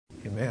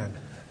Amen.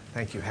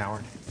 Thank you,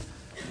 Howard.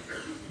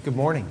 Good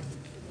morning.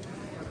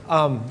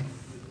 Well,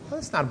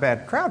 that's not a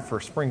bad crowd for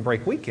spring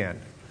break weekend.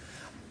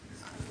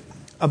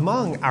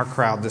 Among our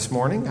crowd this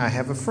morning, I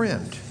have a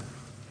friend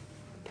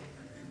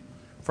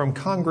from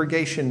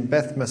Congregation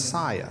Beth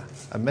Messiah,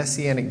 a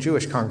Messianic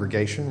Jewish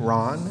congregation,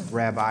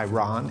 Rabbi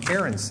Ron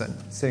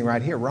Aronson, sitting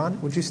right here.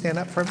 Ron, would you stand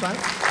up for everybody?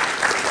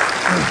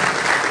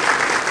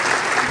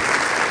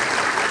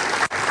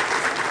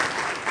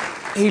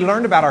 He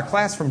learned about our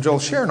class from Joel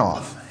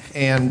Chernoff,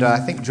 and I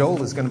think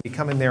Joel is going to be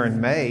coming there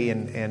in May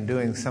and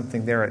doing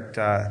something there at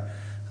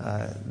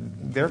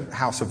their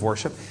house of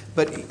worship.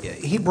 But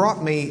he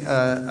brought me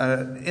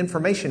an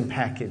information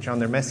package on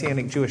their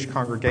Messianic Jewish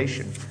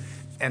congregation,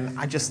 and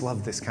I just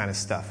love this kind of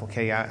stuff,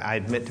 okay? I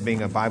admit to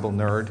being a Bible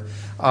nerd.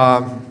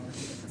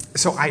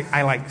 So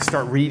I like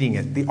start reading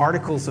it. The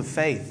Articles of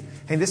Faith.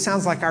 Hey, this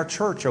sounds like our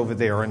church over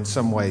there in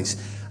some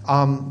ways.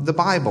 The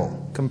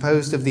Bible,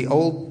 composed of the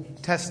Old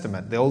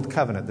Testament, the Old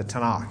Covenant, the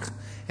Tanakh,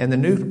 and the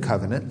New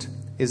Covenant,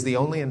 is the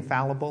only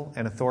infallible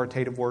and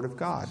authoritative Word of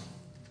God.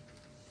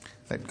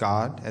 That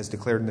God, as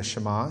declared in the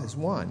Shema, is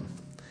one.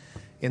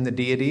 In the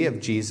deity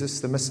of Jesus,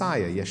 the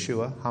Messiah,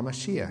 Yeshua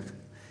HaMashiach.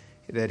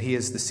 That he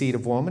is the seed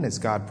of woman, as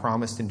God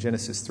promised in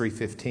Genesis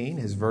 3:15.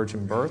 His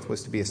virgin birth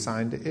was to be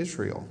assigned to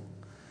Israel.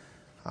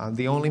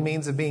 The only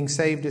means of being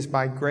saved is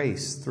by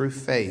grace, through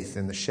faith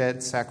in the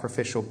shed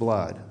sacrificial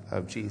blood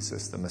of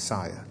Jesus, the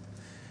Messiah.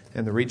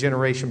 And the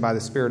regeneration by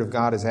the Spirit of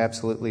God is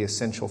absolutely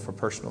essential for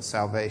personal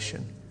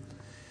salvation.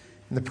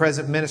 And the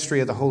present ministry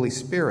of the Holy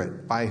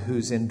Spirit, by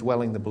whose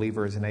indwelling the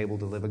believer is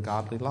enabled to live a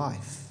godly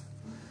life.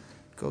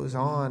 It goes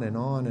on and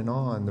on and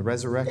on. The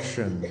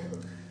resurrection.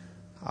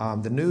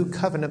 The new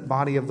covenant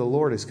body of the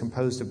Lord is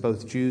composed of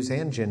both Jews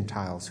and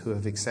Gentiles who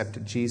have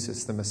accepted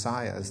Jesus, the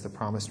Messiah, as the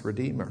promised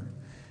Redeemer.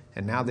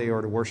 And now they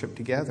are to worship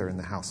together in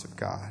the house of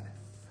God.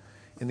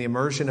 And the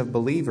immersion of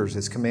believers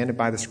is commanded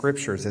by the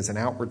Scriptures as an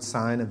outward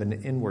sign of an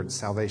inward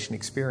salvation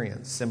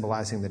experience,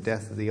 symbolizing the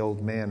death of the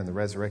old man and the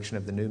resurrection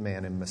of the new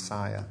man in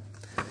Messiah.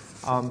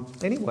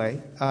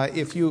 Anyway,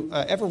 if you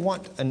ever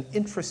want an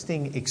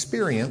interesting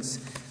experience,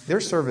 their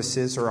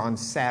services are on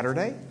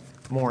Saturday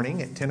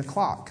morning at 10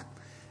 o'clock.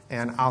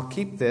 And I'll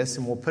keep this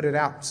and we'll put it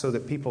out so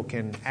that people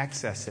can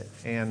access it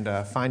and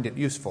find it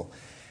useful.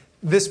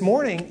 This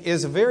morning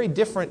is a very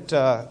different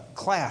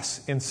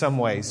class in some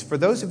ways. For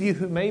those of you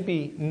who may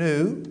be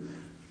new,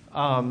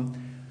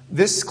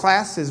 this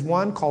class is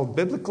one called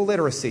Biblical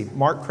Literacy.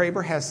 Mark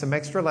Kraber has some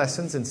extra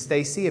lessons, and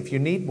Stacy, if you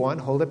need one,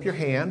 hold up your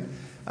hand.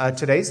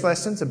 Today's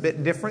lesson's a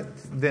bit different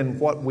than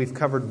what we've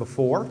covered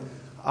before.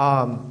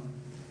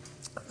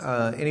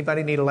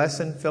 Anybody need a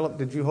lesson? Philip,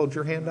 did you hold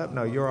your hand up?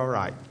 No, you're all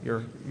right.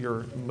 You're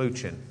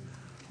mooching.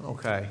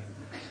 Okay.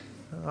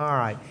 All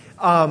right.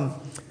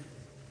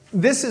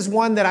 This is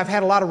one that I've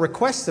had a lot of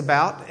requests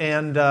about,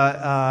 and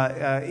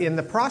in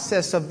the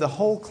process of the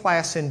whole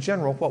class in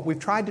general, what we've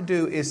tried to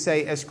do is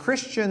say, as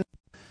Christians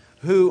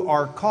who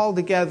are called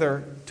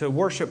together to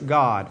worship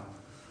God,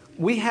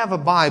 we have a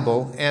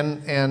Bible,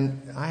 and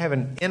I have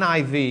an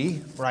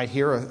NIV right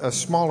here, a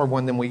smaller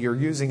one than we are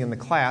using in the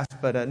class,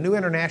 but a New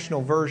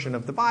International Version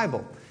of the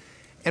Bible.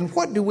 And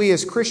what do we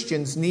as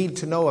Christians need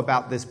to know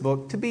about this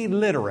book to be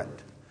literate?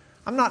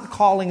 I'm not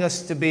calling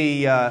us to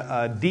be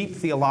deep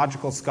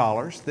theological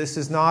scholars. This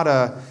is not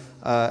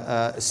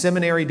a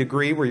seminary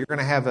degree where you're going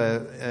to have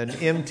an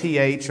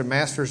MTH, a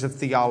Master's of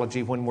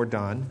Theology, when we're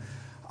done.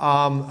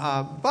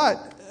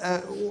 But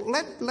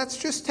let's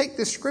just take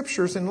the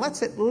Scriptures and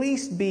let's at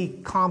least be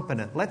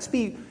competent. Let's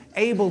be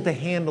able to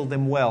handle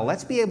them well.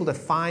 Let's be able to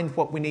find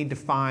what we need to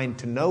find,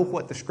 to know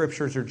what the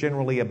Scriptures are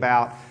generally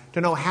about,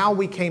 to know how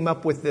we came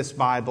up with this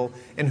Bible,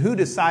 and who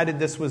decided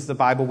this was the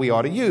Bible we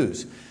ought to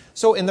use.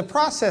 So in the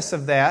process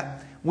of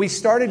that, we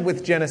started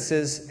with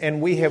Genesis,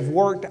 and we have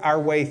worked our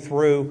way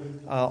through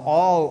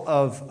all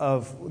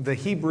of the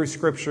Hebrew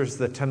Scriptures,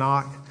 the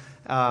Tanakh.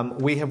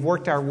 We have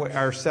worked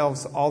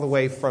ourselves all the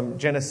way from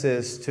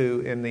Genesis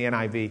to, in the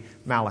NIV,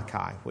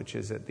 Malachi, which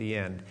is at the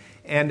end.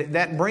 And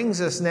that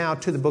brings us now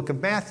to the book of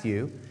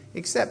Matthew,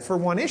 except for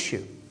one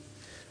issue.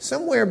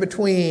 Somewhere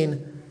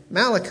between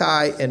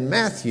Malachi and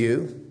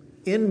Matthew,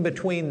 in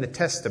between the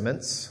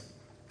Testaments,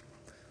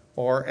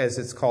 or as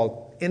it's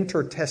called,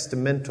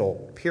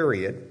 intertestamental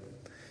period,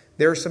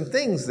 there are some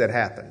things that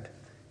happened.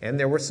 And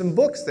there were some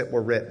books that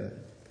were written.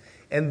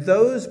 And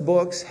those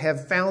books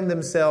have found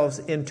themselves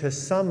into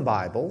some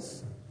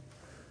Bibles,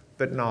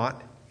 but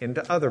not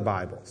into other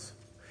Bibles.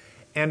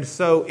 And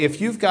so if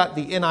you've got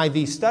the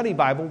NIV study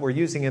Bible we're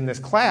using in this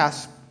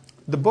class,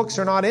 the books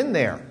are not in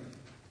there.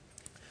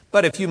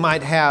 But if you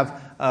might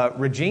have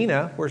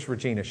Regina, where's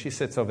Regina? She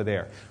sits over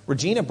there.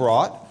 Regina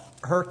brought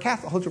her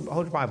Catholic, hold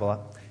your Bible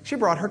up. She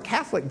brought her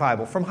Catholic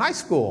Bible from high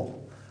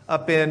school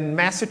up in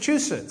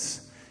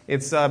Massachusetts.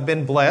 It's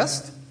been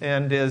blessed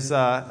and is,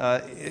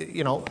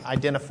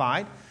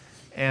 identified.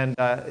 And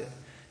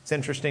it's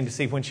interesting to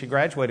see when she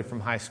graduated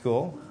from high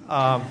school.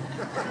 Oh,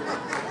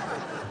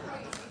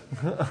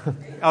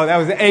 that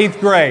was 8th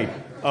grade.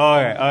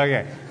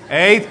 Okay.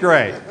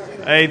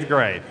 8th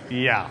grade.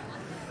 Yeah.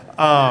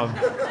 Um,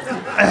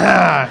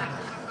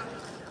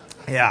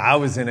 yeah, I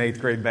was in 8th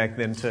grade back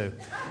then too.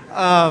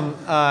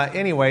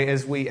 Anyway,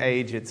 as we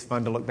age, it's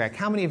fun to look back.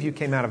 How many of you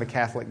came out of a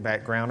Catholic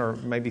background or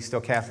maybe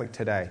still Catholic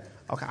today?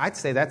 Okay, I'd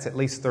say that's at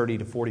least 30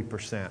 to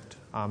 40%.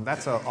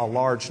 That's a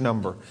large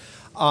number.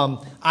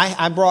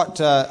 I brought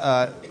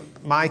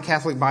my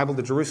Catholic Bible,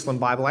 the Jerusalem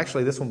Bible.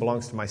 Actually, this one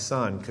belongs to my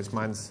son because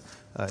mine's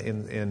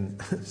in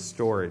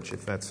storage,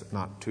 if that's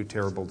not too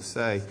terrible to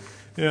say.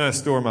 Yeah, I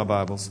store my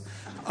Bibles.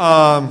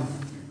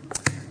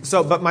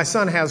 But my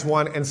son has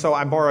one, and so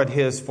I borrowed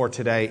his for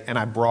today, and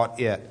I brought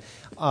it.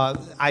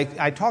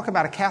 I talk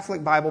about a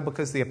Catholic Bible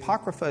because the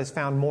Apocrypha is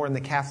found more in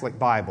the Catholic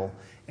Bible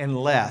and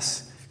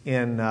less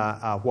in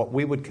what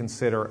we would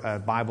consider a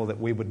Bible that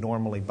we would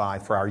normally buy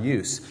for our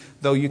use.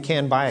 Though you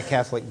can buy a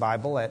Catholic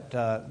Bible at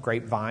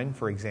Grapevine,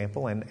 for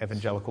example, and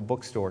evangelical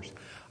bookstores.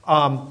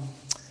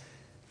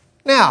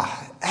 Now,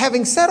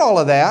 having said all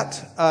of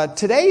that,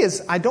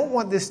 I don't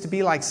want this to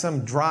be like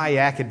some dry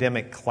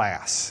academic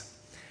class.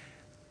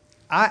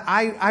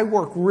 I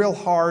work real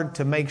hard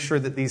to make sure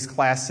that these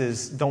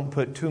classes don't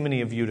put too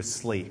many of you to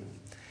sleep.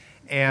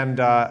 And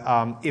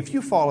if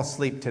you fall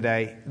asleep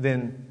today,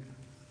 then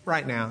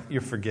right now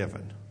you're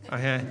forgiven.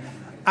 Okay?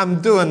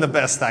 I'm doing the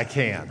best I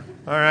can.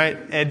 All right?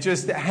 And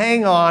just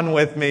hang on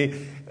with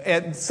me.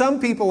 And some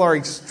people are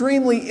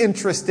extremely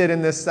interested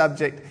in this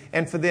subject,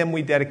 and for them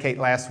we dedicate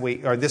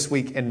this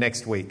week and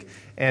next week.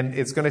 And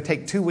it's going to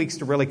take 2 weeks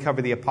to really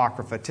cover the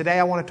Apocrypha. Today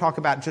I want to talk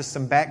about just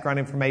some background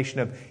information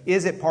of,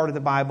 is it part of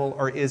the Bible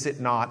or is it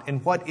not?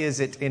 And what is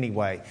it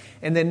anyway?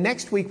 And then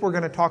next week we're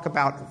going to talk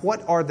about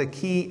what are the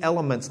key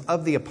elements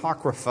of the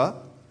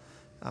Apocrypha.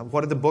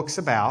 What are the books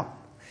about?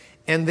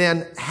 And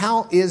then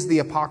how is the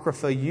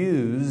Apocrypha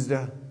used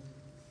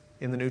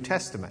in the New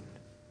Testament?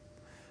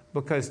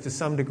 Because to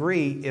some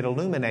degree it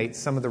illuminates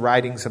some of the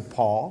writings of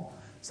Paul,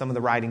 some of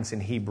the writings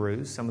in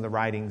Hebrews, some of the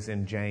writings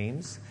in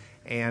James,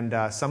 and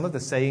some of the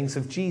sayings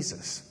of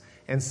Jesus.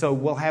 And so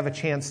we'll have a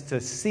chance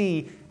to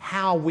see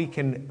how we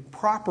can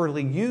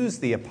properly use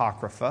the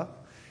Apocrypha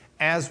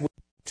as we go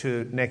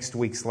to next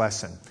week's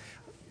lesson.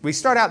 We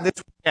start out this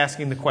week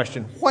asking the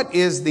question, what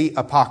is the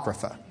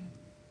Apocrypha?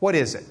 What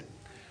is it?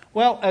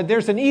 Well,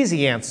 there's an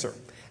easy answer.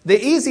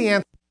 The easy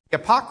answer to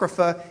the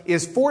Apocrypha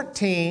is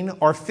 14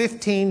 or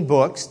 15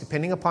 books,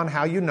 depending upon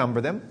how you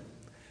number them,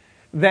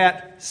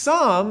 that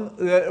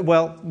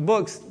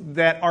books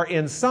that are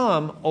in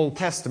some Old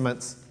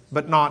Testaments,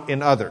 but not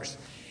in others.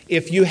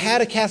 If you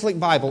had a Catholic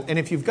Bible, and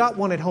if you've got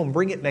one at home,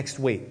 bring it next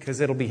week, because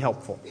it'll be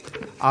helpful.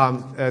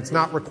 It's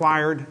not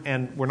required,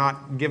 and we're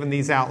not giving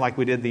these out like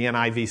we did the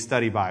NIV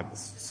study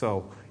Bibles.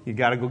 So you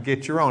got to go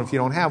get your own if you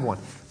don't have one.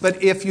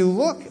 But if you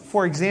look,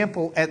 for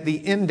example, at the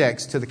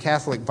index to the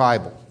Catholic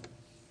Bible,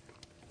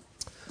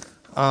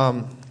 let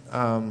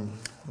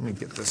me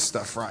get this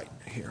stuff right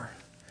here.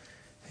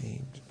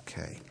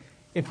 Okay.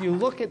 If you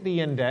look at the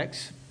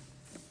index,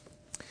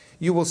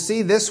 you will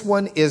see this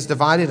one is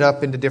divided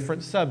up into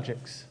different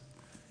subjects.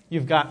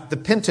 You've got the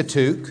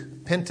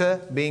Pentateuch,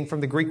 penta being from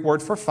the Greek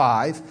word for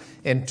 5,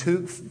 and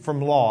tuch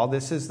from law.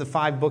 This is the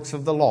 5 books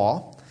of the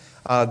law.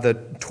 The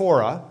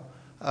Torah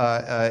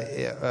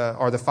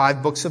are the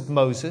 5 books of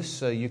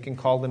Moses. You can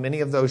call them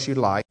any of those you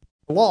like.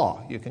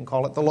 Law, you can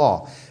call it the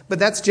law. But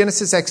that's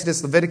Genesis,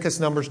 Exodus,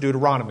 Leviticus, Numbers,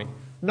 Deuteronomy.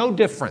 No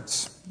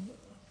difference.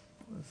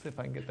 Let's see if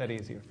I can get that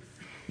easier.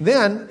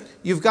 Then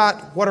you've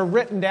got what are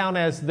written down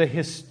as the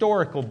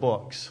historical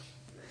books.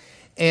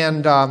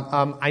 And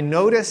I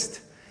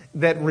noticed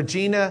that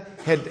Regina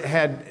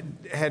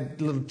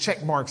had little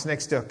check marks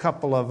next to a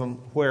couple of them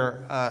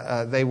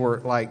where they were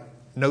like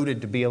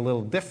noted to be a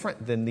little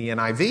different than the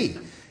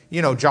NIV.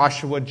 You know,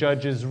 Joshua,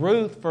 Judges,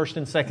 Ruth, 1st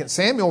and 2nd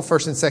Samuel,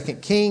 1st and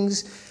 2nd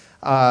Kings,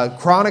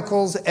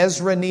 Chronicles,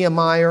 Ezra,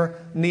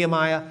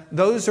 Nehemiah.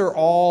 Those are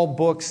all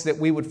books that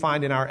we would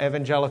find in our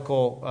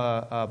evangelical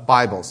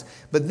Bibles.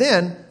 But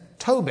then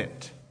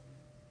Tobit.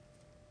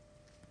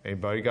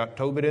 Anybody got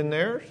Tobit in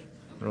theirs?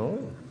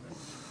 No.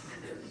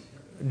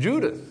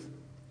 Judith.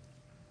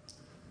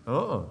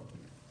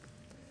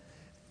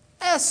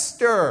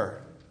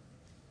 Esther.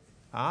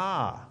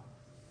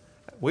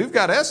 We've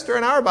got Esther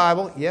in our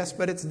Bible. Yes,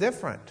 but it's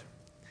different.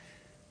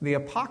 The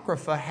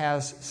Apocrypha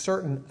has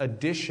certain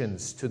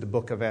additions to the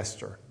book of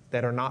Esther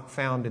that are not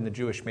found in the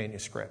Jewish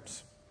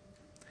manuscripts.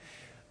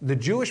 The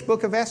Jewish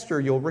book of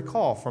Esther, you'll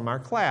recall from our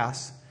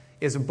class,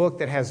 is a book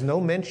that has no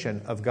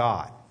mention of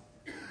God.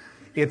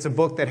 It's a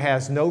book that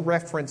has no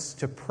reference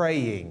to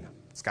praying.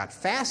 It's got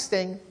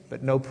fasting,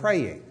 but no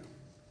praying.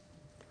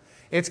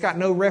 It's got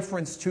no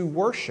reference to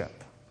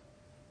worship.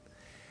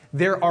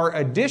 There are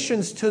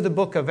additions to the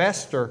book of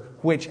Esther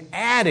which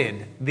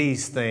added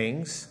these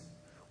things,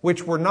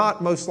 which were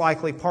not most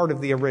likely part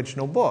of the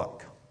original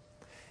book.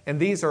 And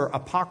these are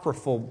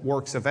apocryphal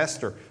works of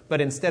Esther.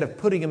 But instead of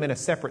putting them in a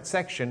separate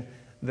section,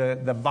 the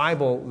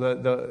Bible,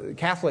 the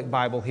Catholic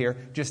Bible here,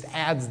 just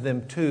adds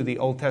them to the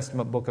Old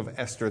Testament book of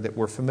Esther that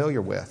we're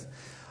familiar with.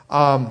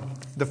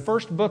 The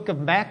first book of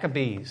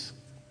Maccabees.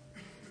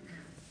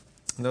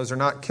 And those are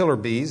not killer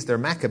bees, they're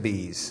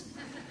Maccabees.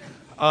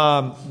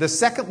 The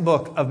second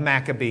book of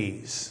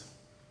Maccabees.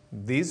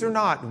 These are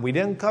not, we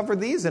didn't cover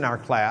these in our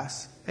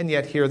class, and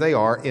yet here they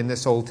are in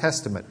this Old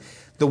Testament.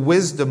 The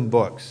wisdom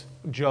books.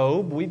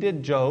 Job, we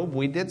did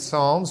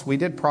Psalms, we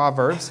did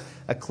Proverbs,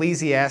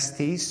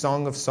 Ecclesiastes,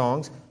 Song of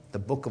Songs. The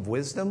book of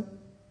wisdom,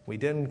 we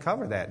didn't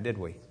cover that, did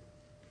we?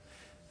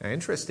 Now,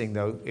 interesting,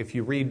 though, if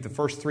you read the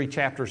first 3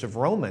 chapters of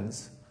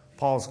Romans,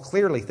 Paul's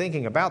clearly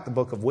thinking about the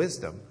book of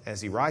wisdom as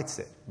he writes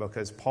it,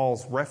 because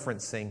Paul's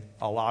referencing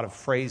a lot of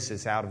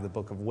phrases out of the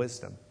book of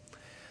wisdom.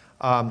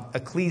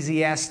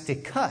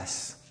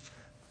 Ecclesiasticus,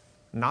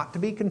 not to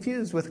be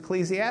confused with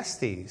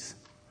Ecclesiastes.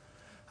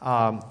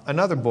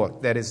 Another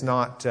book that is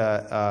not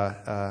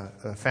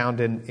found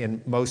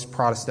in most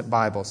Protestant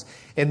Bibles.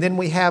 And then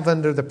we have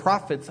under the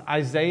prophets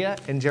Isaiah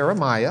and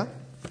Jeremiah.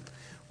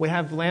 We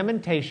have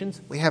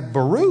Lamentations. We have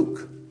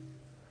Baruch.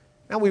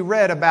 Now we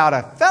read about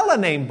a fellow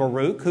named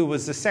Baruch who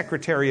was the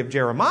secretary of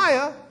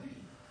Jeremiah.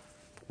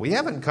 We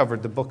haven't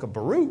covered the book of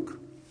Baruch.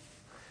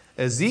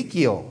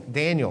 Ezekiel,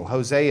 Daniel,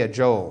 Hosea,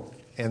 Joel,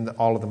 and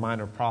all of the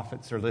minor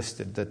prophets are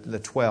listed, the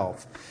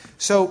 12.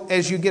 So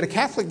as you get a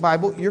Catholic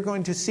Bible, you're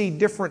going to see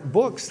different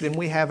books than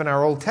we have in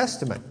our Old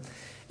Testament.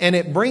 And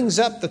it brings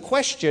up the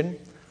question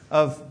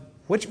of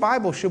which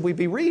Bible should we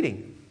be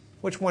reading?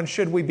 Which one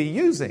should we be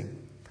using?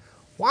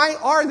 Why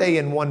are they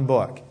in one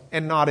book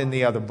and not in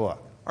the other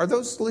book? Are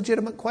those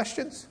legitimate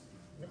questions?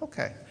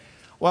 Okay.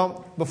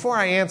 Well, before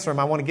I answer them,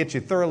 I want to get you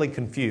thoroughly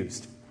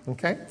confused.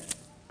 Okay?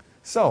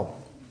 So,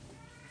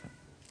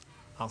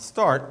 I'll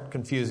start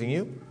confusing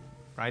you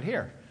right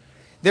here.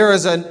 There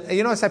is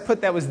you notice I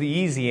put that was the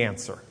easy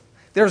answer.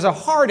 There's a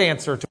hard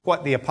answer to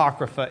what the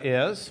Apocrypha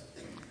is.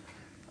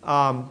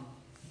 And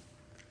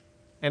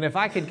if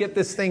I could get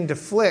this thing to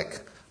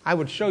flick, I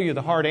would show you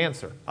the hard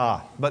answer.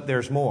 But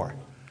there's more.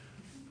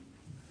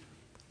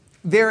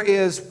 There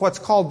is what's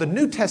called the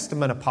New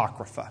Testament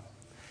Apocrypha.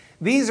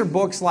 These are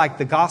books like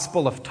the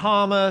Gospel of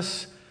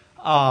Thomas,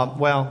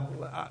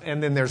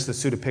 and then there's the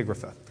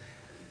Pseudepigrapha.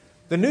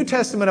 The New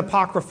Testament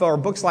Apocrypha are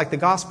books like the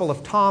Gospel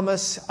of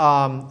Thomas,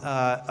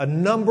 a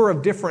number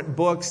of different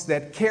books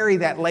that carry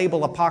that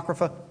label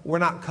Apocrypha. We're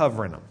not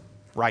covering them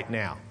right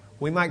now.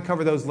 We might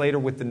cover those later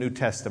with the New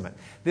Testament.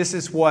 This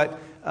is what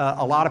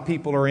a lot of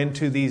people are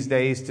into these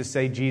days, to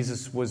say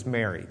Jesus was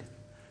married,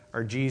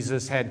 or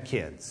Jesus had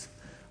kids,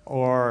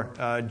 or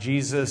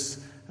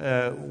Jesus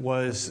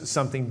was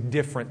something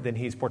different than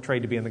he's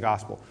portrayed to be in the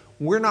Gospel.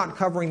 We're not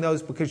covering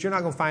those because you're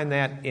not going to find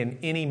that in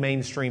any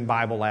mainstream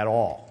Bible at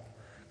all.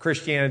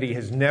 Christianity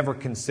has never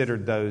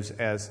considered those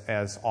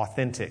as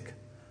authentic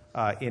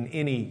in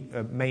any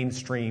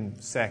mainstream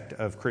sect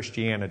of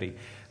Christianity.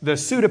 The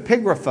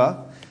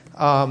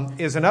Pseudepigrapha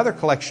is another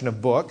collection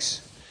of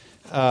books.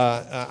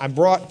 I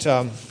brought...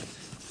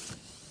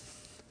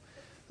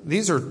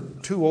 these are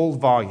 2 old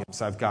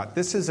volumes I've got.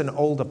 This is an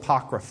old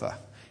Apocrypha.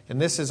 And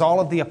this is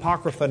all of the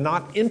Apocrypha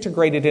not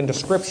integrated into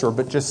Scripture,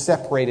 but just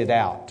separated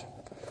out,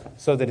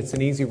 so that it's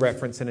an easy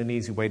reference and an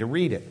easy way to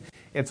read it.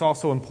 It's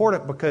also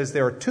important because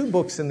there are 2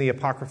 books in the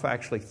Apocrypha,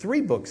 actually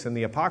 3 books in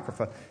the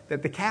Apocrypha,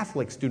 that the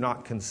Catholics do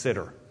not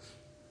consider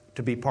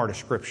to be part of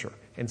Scripture.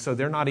 And so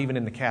they're not even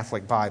in the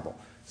Catholic Bible.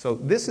 So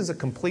this is a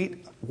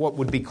complete, what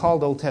would be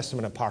called Old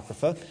Testament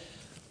Apocrypha.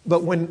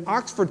 But when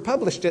Oxford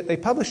published it, they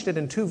published it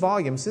in 2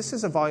 volumes. This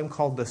is a volume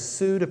called the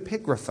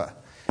Pseudepigrapha.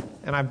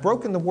 And I've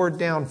broken the word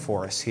down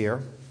for us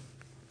here.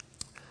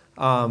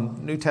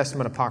 New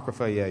Testament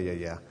Apocrypha,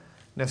 yeah.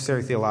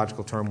 Necessary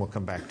theological term, we'll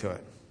come back to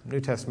it. New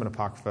Testament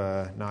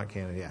Apocrypha, not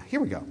canon, yeah. Here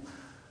we go.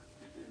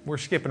 We're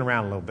skipping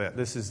around a little bit.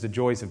 This is the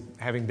joys of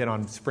having been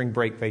on spring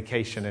break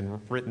vacation and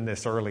written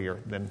this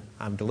earlier than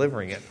I'm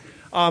delivering it.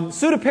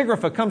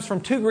 Pseudepigrapha comes from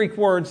 2 Greek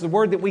words, the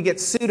word that we get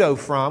pseudo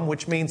from,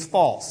 which means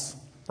false,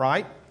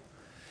 right?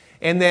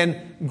 And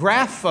then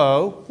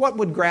grapho, what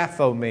would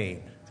grapho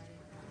mean?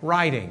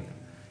 Writing,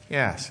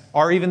 yes.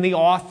 Or even the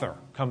author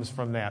comes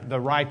from that, the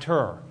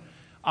writer.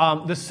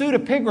 The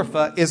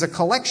Pseudepigrapha is a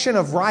collection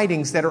of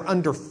writings that are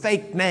under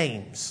fake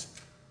names.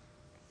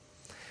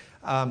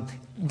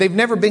 They've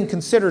never been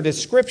considered as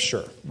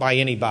Scripture by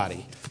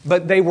anybody,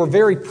 but they were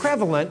very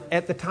prevalent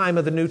at the time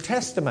of the New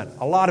Testament.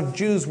 A lot of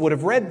Jews would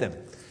have read them.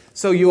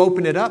 So you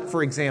open it up,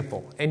 for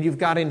example, and you've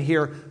got in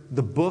here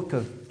the book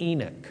of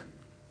Enoch.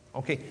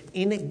 Okay,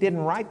 Enoch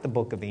didn't write the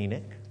book of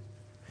Enoch.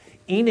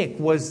 Enoch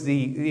was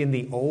in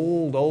the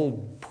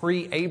old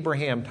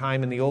pre-Abraham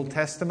time in the Old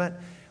Testament,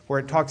 where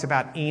it talks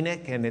about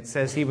Enoch, and it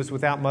says he was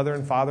without mother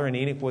and father, and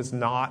Enoch was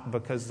not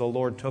because the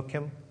Lord took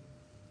him.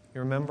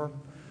 You remember?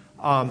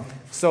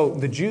 So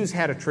the Jews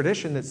had a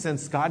tradition that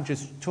since God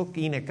just took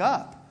Enoch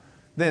up,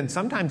 then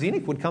sometimes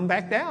Enoch would come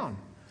back down.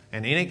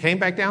 And Enoch came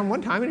back down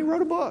one time and he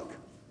wrote a book.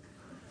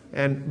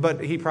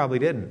 But he probably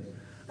didn't.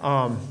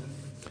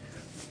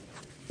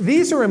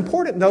 These are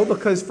important, though,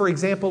 because, for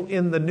example,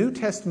 in the New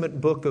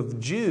Testament book of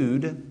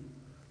Jude,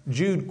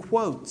 Jude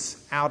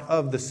quotes out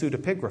of the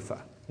Pseudepigrapha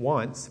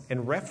once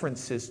and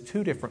references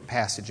 2 different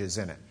passages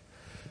in it.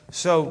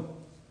 So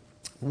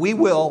we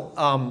will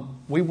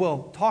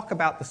talk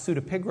about the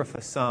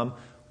Pseudepigrapha some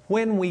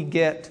when we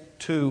get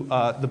to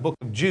the book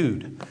of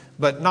Jude.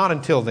 but not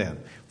until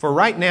then. For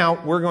right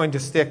now, we're going to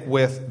stick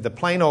with the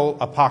plain old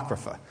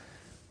Apocrypha.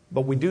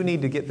 But we do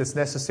need to get this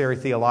necessary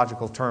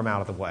theological term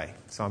out of the way.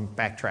 So I'm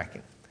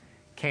backtracking.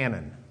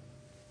 Canon.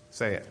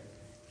 Say it.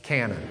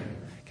 Canon.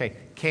 Okay,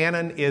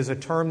 canon is a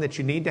term that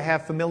you need to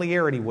have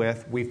familiarity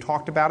with. We've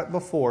talked about it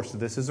before, so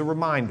this is a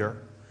reminder.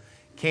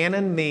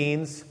 Canon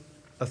means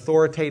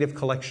authoritative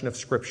collection of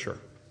Scripture.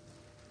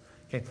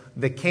 Okay.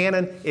 The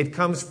canon, it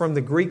comes from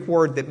the Greek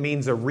word that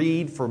means a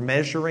reed for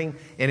measuring,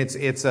 and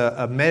it's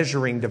a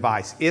measuring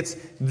device.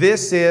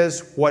 This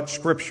is what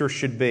Scripture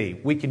should be.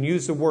 We can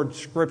use the word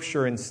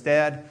Scripture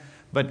instead,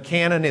 but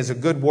canon is a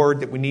good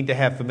word that we need to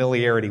have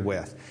familiarity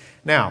with.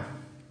 Now,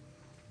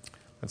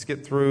 let's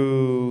get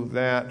through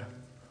that.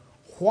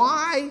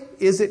 Why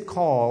is it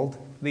called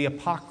the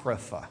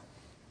Apocrypha?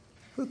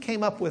 Who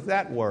came up with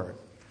that word?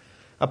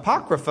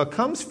 Apocrypha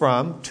comes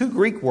from two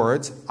Greek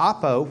words,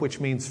 apo, which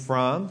means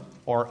from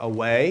or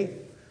away,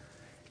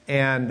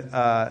 and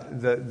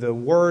the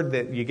word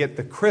that you get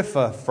the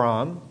krypha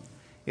from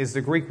is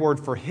the Greek word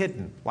for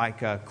hidden,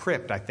 like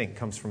crypt, I think,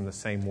 comes from the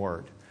same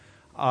word.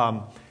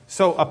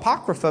 So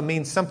Apocrypha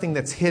means something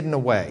that's hidden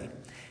away.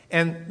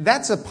 And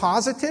that's a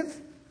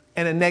positive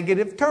and a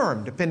negative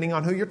term, depending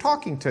on who you're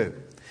talking to.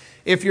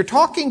 If you're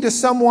talking to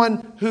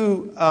someone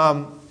who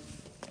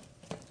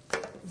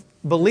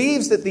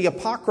believes that the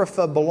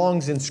Apocrypha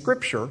belongs in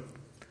Scripture,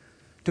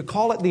 to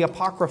call it the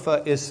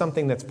Apocrypha is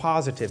something that's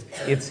positive.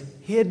 It's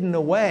hidden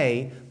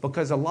away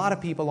because a lot of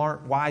people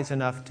aren't wise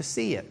enough to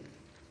see it.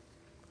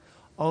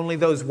 Only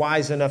those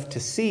wise enough to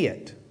see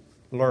it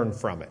learn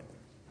from it.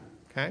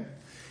 Okay?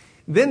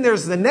 Then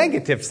there's the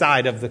negative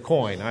side of the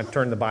coin. I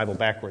turned the Bible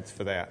backwards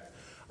for that.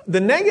 The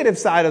negative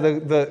side of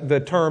the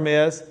term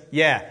is,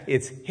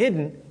 it's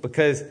hidden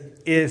because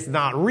it's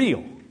not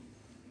real.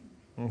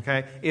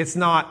 Okay? It's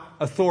not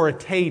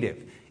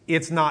authoritative.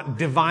 It's not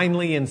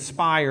divinely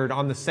inspired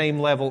on the same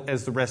level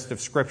as the rest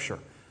of Scripture.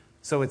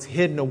 So it's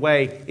hidden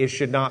away. It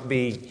should not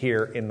be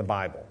here in the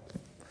Bible.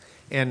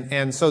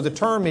 And so the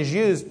term is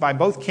used by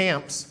both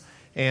camps,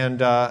 and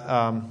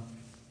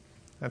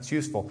that's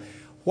useful.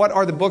 What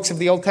are the books of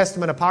the Old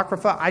Testament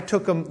Apocrypha? I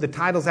took the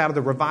titles out of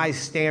the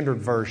Revised Standard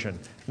Version,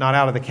 not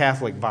out of the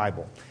Catholic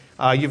Bible.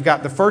 You've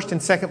got the first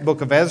and second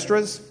book of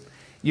Esdras.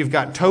 You've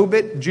got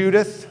Tobit,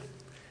 Judith.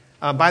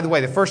 By the way,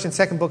 the first and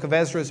second book of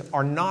Esdras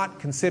are not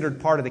considered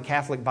part of the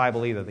Catholic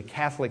Bible either. The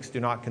Catholics do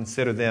not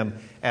consider them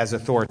as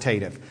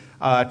authoritative.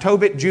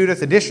 Tobit,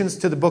 Judith, additions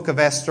to the book of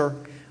Esther,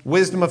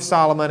 Wisdom of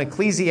Solomon,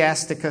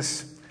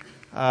 Ecclesiasticus.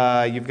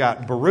 You've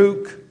got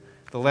Baruch,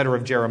 the letter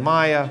of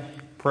Jeremiah,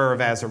 Prayer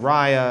of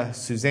Azariah,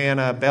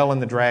 Susanna, Bel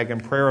and the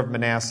Dragon, Prayer of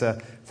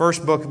Manasseh,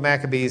 first book of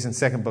Maccabees and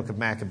second book of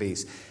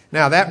Maccabees.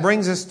 Now that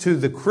brings us to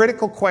the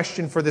critical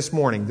question for this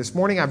morning. This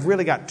morning I've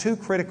really got two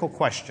critical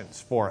questions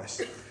for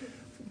us.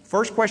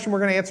 First question we're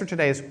going to answer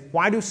today is,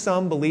 why do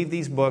some believe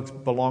these books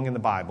belong in the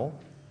Bible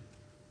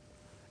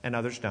and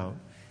others don't?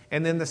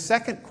 And then the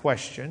second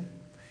question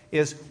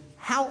is,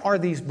 how are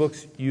these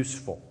books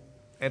useful,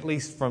 at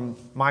least from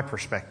my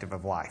perspective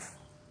of life?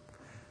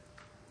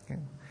 Okay.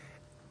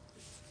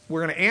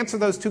 We're going to answer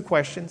those two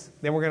questions,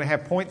 then we're going to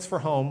have points for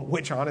home,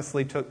 which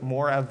honestly took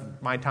more of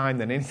my time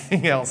than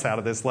anything else out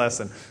of this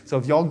lesson. So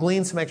if y'all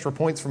glean some extra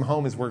points from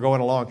home as we're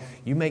going along,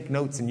 you make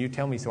notes and you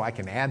tell me so I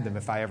can add them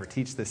if I ever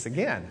teach this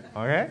again.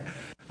 Okay?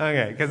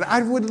 Okay, because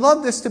I would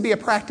love this to be a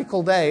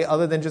practical day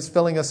other than just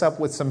filling us up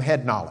with some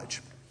head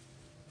knowledge.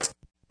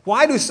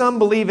 Why do some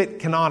believe it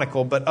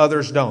canonical but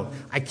others don't?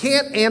 I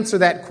can't answer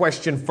that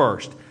question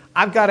first.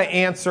 I've got to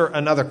answer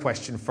another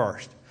question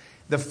first.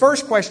 The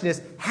first question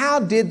is, how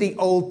did the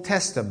Old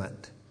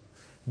Testament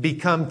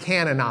become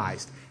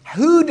canonized?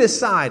 Who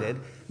decided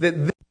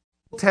that the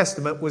Old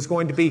Testament was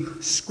going to be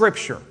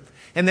Scripture?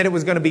 And that it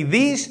was going to be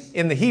these,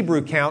 in the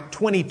Hebrew count,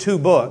 22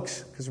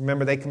 books. Because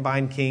remember, they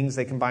combine Kings,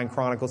 they combine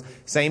Chronicles.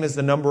 Same as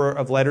the number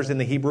of letters in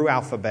the Hebrew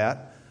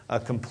alphabet. A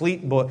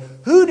complete book.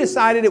 Who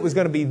decided it was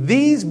going to be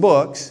these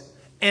books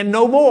and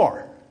no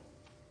more?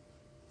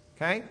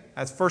 Okay?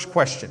 That's the first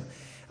question.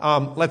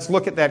 Let's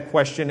look at that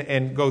question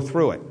and go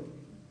through it.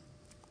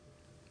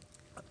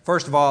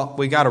 First of all,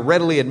 we got to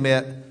readily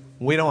admit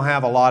we don't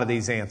have a lot of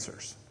these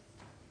answers.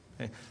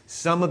 Okay?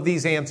 Some of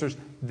these answers,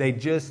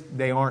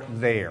 they aren't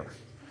there.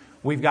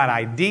 We've got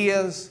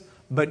ideas,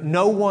 but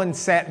no one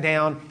sat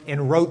down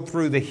and wrote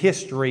through the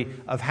history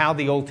of how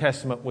the Old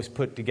Testament was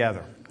put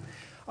together.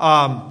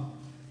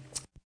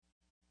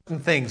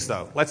 Things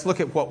though. Let's look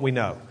at what we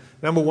know.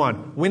 Number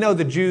one, we know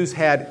the Jews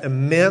had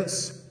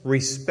immense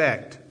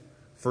respect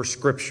for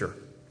Scripture.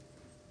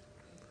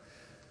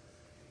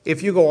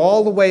 If you go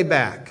all the way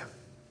back,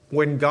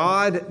 when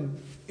God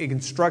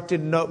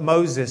instructed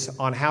Moses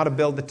on how to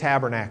build the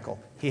tabernacle,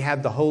 he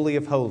had the Holy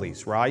of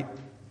Holies, right?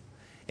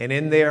 And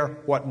in there,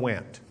 what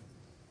went?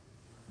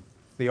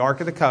 The Ark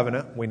of the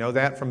Covenant. We know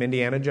that from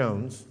Indiana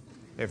Jones,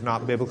 if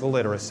not biblical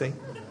literacy.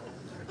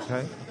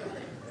 Okay?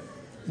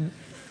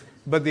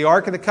 But the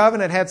Ark of the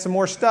Covenant had some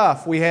more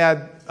stuff. We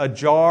had a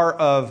jar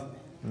of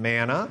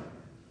manna.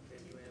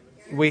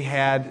 We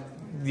had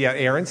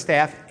Aaron's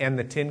staff and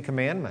the Ten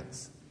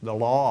Commandments, the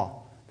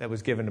law that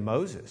was given to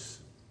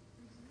Moses.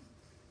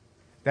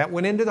 That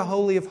went into the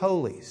Holy of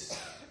Holies.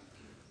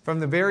 From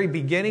the very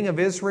beginning of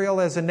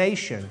Israel as a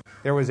nation,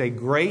 there was a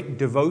great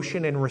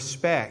devotion and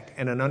respect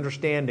and an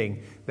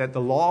understanding that the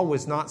law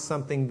was not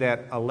something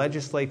that a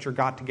legislature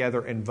got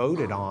together and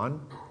voted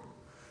on.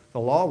 The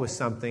law was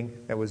something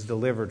that was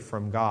delivered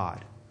from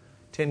God.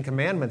 10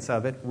 Commandments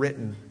of it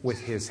written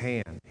with His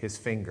hand, His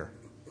finger.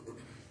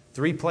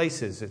 3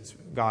 places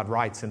God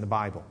writes in the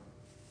Bible.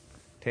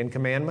 10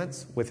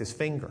 Commandments with His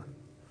finger.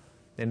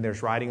 Then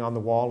there's writing on the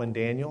wall in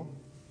Daniel.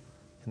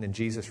 And then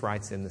Jesus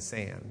writes in the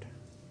sand.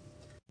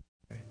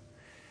 Okay.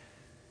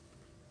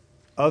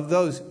 Of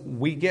those,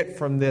 we get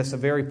from this a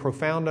very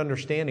profound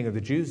understanding, of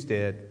the Jews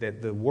did,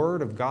 that the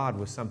Word of God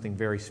was something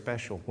very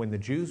special. When the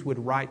Jews would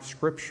write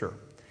Scripture,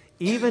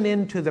 even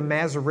into the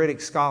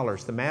Masoretic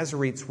scholars, the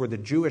Masoretes were the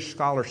Jewish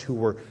scholars who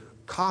were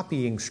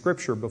copying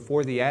Scripture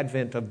before the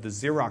advent of the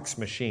Xerox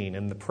machine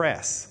and the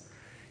press.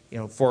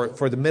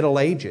 For the Middle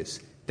Ages,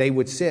 they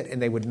would sit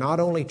and they would not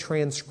only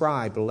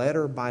transcribe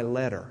letter by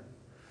letter,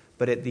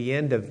 but at the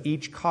end of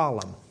each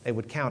column, they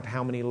would count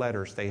how many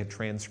letters they had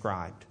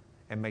transcribed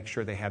and make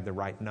sure they had the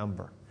right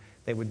number.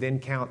 They would then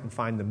count and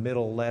find the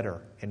middle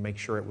letter and make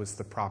sure it was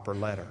the proper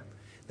letter.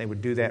 They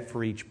would do that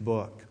for each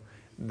book,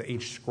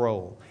 each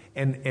scroll.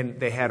 And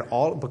they had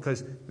all,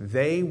 because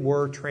they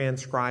were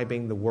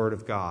transcribing the Word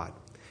of God.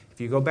 If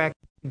you go back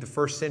to the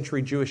first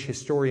century Jewish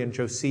historian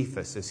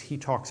Josephus, as he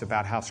talks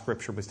about how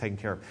Scripture was taken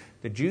care of,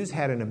 the Jews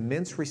had an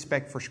immense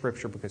respect for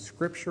Scripture because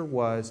Scripture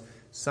was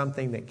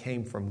something that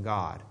came from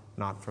God,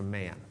 not from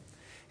man.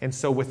 And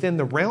so within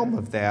the realm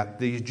of that,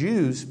 the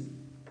Jews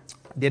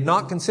did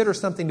not consider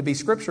something to be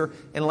Scripture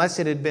unless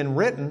it had been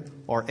written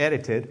or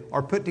edited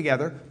or put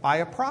together by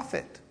a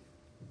prophet.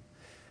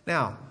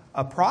 Now,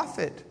 a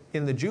prophet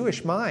in the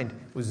Jewish mind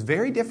was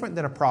very different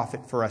than a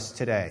prophet for us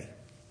today.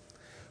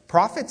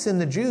 Prophets in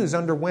the Jews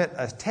underwent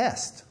a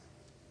test. Do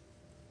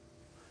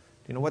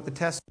you know what the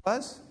test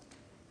was?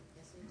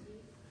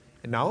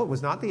 SAT? No, it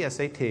was not the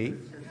SAT. It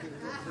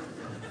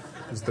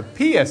was the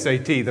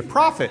PSAT, the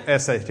prophet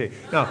SAT.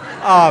 No,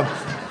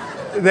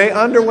 they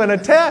underwent a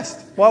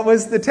test. What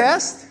was the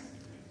test?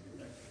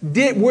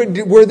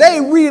 Were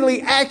they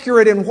really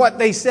accurate in what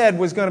they said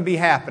was going to be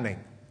happening?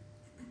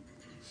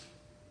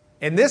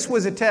 And this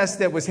was a test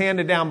that was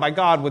handed down by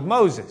God with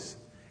Moses.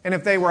 And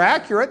if they were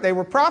accurate, they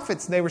were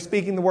prophets and they were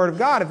speaking the Word of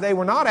God. If they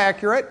were not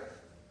accurate,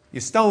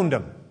 you stoned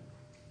them.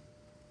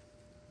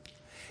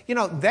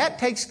 That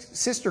takes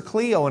Sister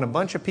Cleo and a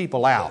bunch of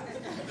people out.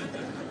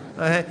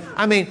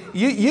 I mean,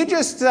 you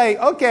just say,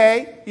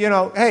 okay,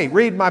 hey,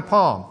 read my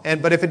palm.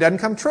 But if it doesn't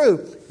come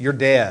true, you're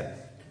dead.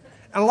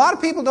 And a lot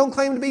of people don't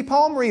claim to be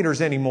palm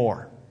readers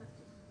anymore.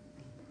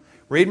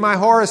 Read my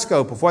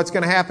horoscope of what's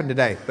going to happen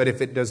today. But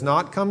if it does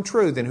not come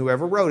true, then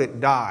whoever wrote it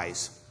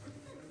dies.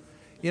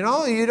 You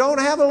don't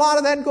have a lot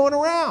of that going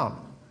around.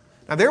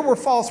 Now, there were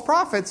false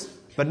prophets,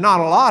 but not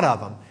a lot of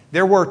them.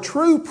 There were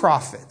true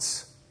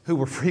prophets who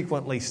were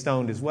frequently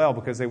stoned as well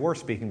because they were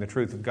speaking the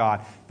truth of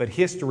God. But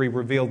history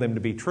revealed them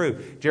to be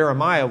true.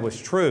 Jeremiah was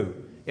true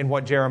in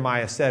what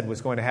Jeremiah said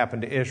was going to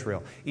happen to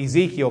Israel.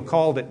 Ezekiel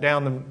called it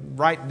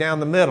right down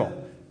the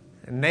middle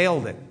and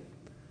nailed it.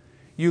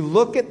 You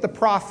look at the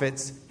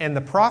prophets, and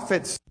the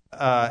prophets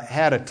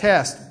had a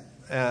test,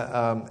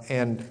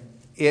 and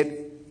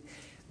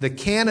the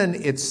canon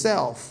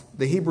itself,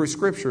 the Hebrew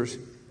Scriptures,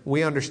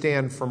 we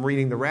understand from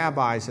reading the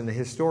rabbis and the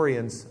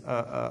historians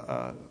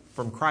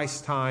from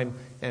Christ's time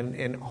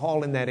and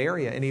all in that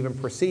area and even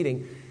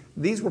preceding,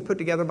 these were put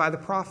together by the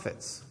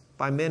prophets,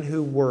 by men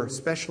who were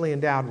specially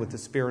endowed with the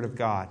Spirit of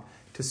God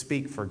to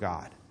speak for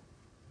God.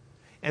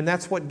 And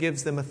that's what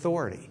gives them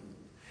authority.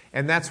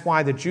 And that's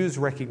why the Jews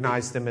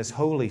recognize them as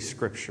holy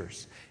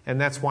Scriptures.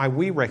 And that's why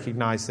we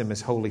recognize them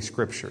as holy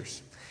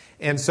Scriptures.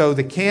 And so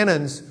the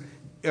canons,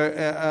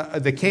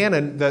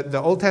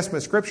 the Old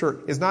Testament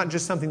Scripture is not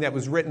just something that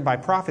was written by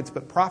prophets,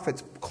 but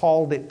prophets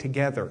called it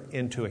together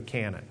into a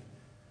canon.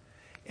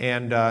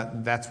 And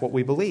that's what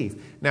we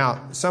believe.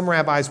 Now, some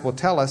rabbis will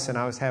tell us, and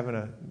I was having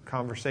a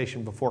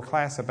conversation before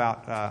class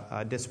about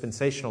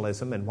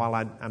dispensationalism, and while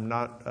I'm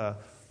not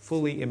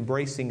fully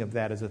embracing of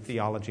that as a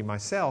theology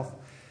myself,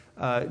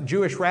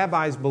 Jewish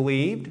rabbis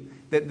believed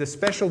that the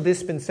special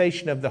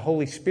dispensation of the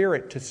Holy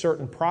Spirit to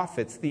certain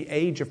prophets, the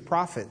age of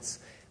prophets,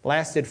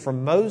 lasted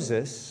from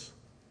Moses,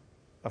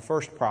 a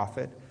first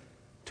prophet,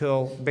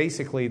 till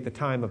basically the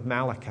time of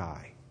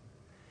Malachi.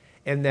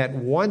 And that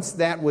once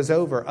that was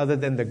over, other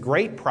than the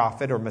great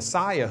prophet or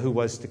Messiah who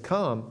was to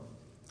come,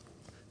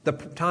 the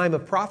time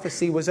of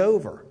prophecy was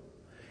over.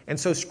 And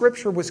so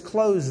Scripture was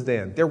closed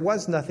then. There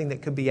was nothing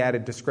that could be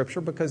added to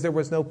Scripture because there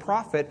was no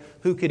prophet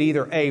who could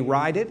either A,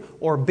 write it,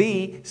 or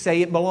B,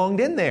 say it belonged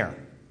in there.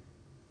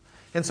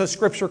 And so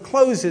Scripture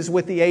closes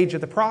with the age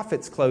of the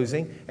prophets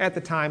closing at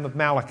the time of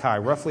Malachi,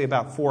 roughly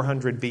about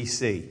 400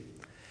 BC.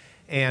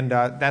 And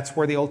that's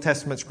where the Old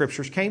Testament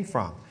Scriptures came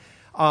from.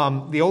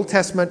 The Old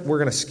Testament, we're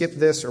going to skip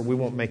this or we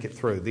won't make it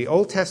through. The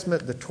Old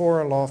Testament, the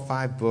Torah, Law,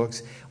 5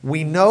 books.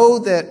 We know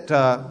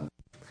that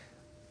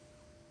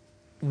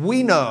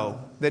we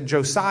know that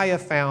Josiah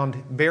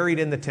found buried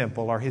in the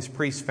temple, or his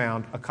priests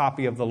found, a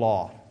copy of the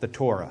law, the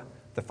Torah,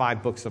 the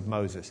 5 books of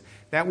Moses.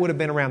 That would have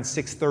been around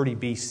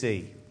 630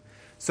 BC.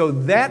 So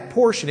that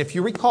portion, if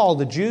you recall,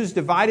 the Jews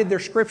divided their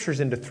scriptures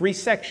into 3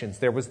 sections.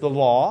 There was the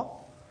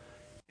law,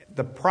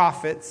 the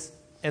prophets,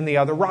 and the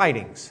other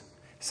writings.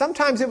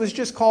 Sometimes it was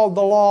just called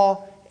the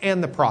law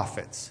and the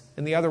prophets,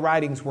 and the other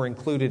writings were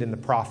included in the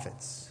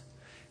prophets.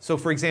 So,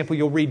 for example,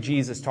 you'll read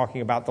Jesus talking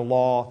about the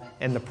law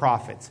and the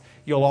prophets.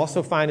 You'll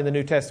also find in the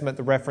New Testament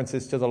the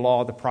references to the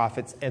law, the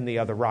prophets, and the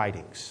other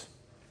writings,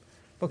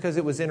 because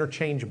it was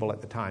interchangeable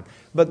at the time.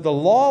 But the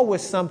law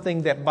was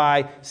something that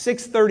by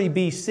 630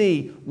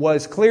 BC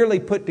was clearly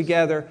put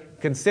together,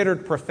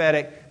 considered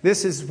prophetic.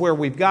 This is where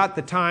we've got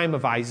the time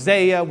of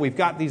Isaiah, we've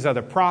got these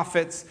other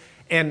prophets,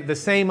 and the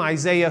same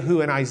Isaiah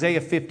who in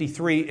Isaiah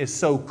 53 is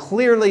so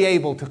clearly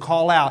able to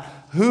call out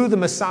who the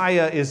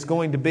Messiah is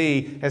going to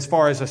be as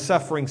far as a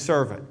suffering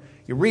servant.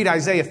 You read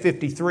Isaiah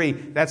 53,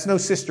 that's no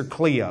Sister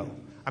Cleo.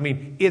 I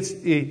mean,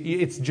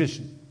 it's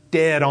just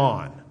dead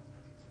on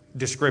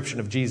description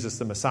of Jesus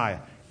the Messiah.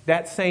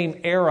 That same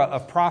era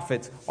of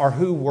prophets are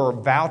who were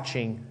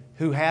vouching,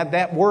 who had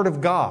that word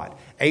of God,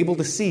 able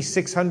to see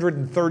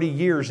 630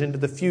 years into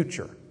the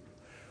future,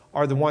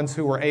 are the ones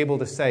who were able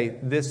to say,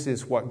 this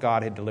is what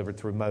God had delivered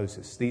through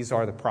Moses. These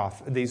are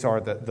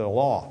the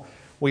law.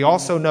 We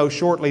also know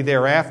shortly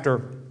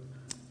thereafter,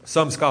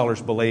 some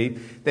scholars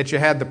believe, that you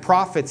had the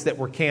prophets that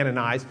were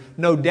canonized,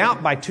 no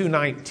doubt by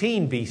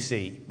 219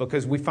 BC,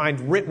 because we find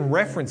written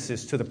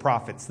references to the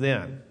prophets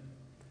then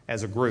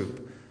as a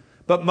group.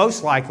 But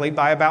most likely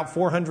by about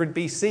 400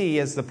 BC,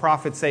 as the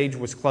prophets' age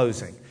was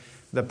closing,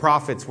 the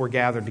prophets were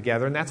gathered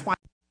together, and that's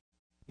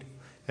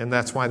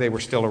why they were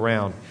still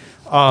around.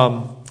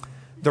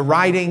 The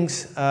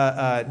writings,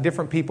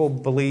 different people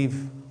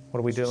believe. What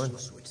are we doing?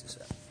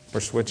 We're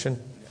switching?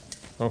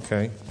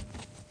 Okay.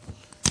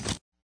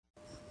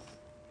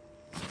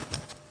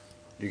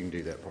 You can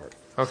do that part.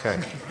 Okay.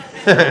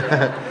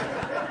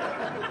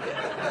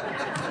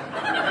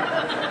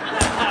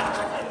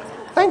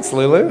 Thanks,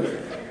 Lulu.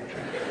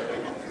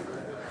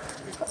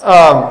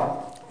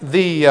 I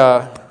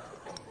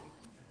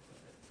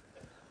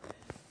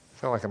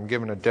feel like I'm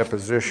giving a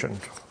deposition.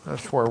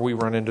 That's where we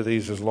run into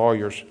these as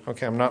lawyers.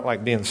 Okay, I'm not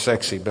like being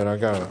sexy, but I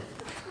got to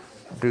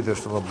do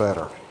this a little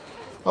better.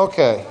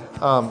 Okay,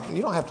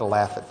 you don't have to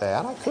laugh at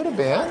that. I could have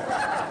been.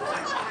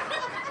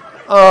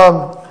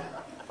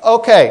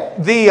 Okay,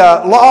 the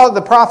law,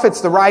 the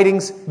prophets, the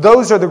writings,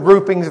 those are the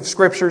groupings of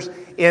scriptures.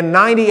 In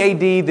 90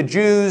 AD,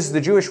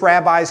 the Jewish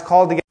rabbis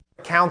called together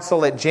a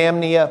council at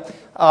Jamnia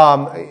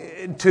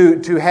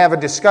to have a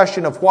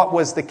discussion of what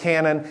was the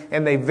canon,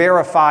 and they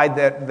verified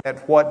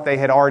that what they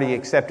had already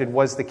accepted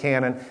was the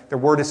canon. There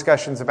were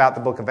discussions about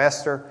the book of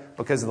Esther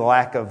because of the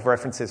lack of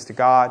references to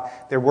God.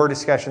 There were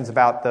discussions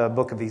about the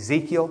book of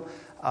Ezekiel.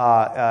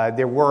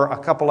 There were a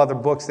couple other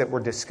books that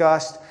were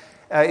discussed.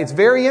 It's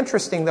very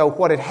interesting, though,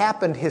 what had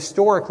happened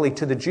historically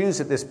to the Jews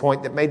at this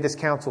point that made this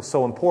council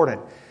so important.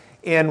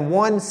 In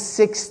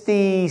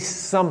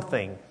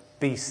 160-something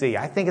BC,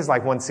 I think it's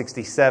like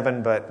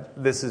 167, but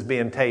this is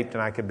being taped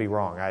and I could be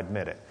wrong, I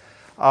admit it.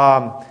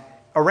 Around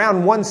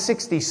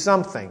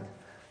 160-something,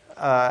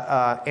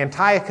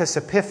 Antiochus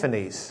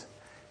Epiphanes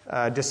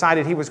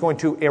decided he was going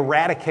to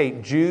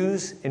eradicate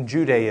Jews and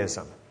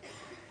Judaism.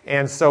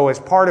 And so as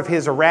part of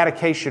his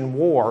eradication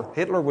war,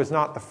 Hitler was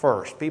not the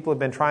first. People have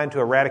been trying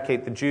to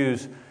eradicate the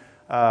Jews.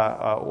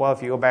 Well,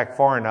 if you go back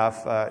far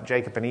enough,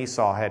 Jacob and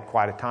Esau had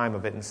quite a time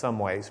of it in some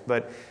ways.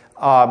 But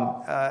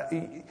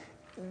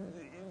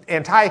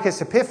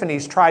Antiochus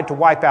Epiphanes tried to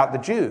wipe out the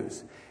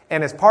Jews.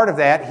 And as part of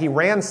that, he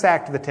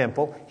ransacked the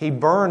temple. He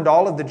burned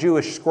all of the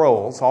Jewish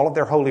scrolls, all of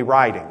their holy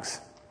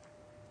writings.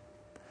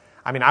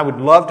 I mean, I would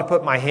love to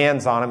put my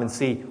hands on them and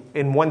see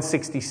in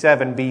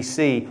 167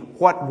 BC,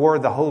 what were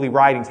the holy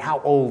writings?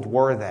 How old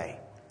were they?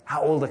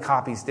 How old of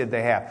copies did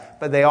they have?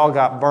 But they all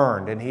got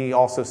burned, and he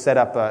also set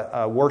up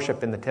a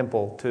worship in the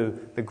temple to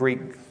the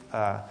Greek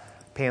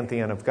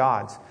pantheon of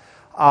gods.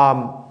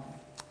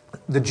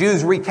 The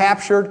Jews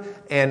recaptured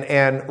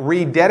and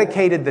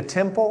rededicated the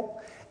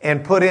temple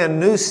and put in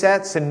new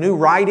sets and new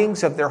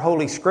writings of their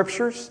holy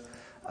scriptures.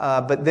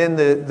 But then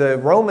the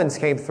Romans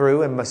came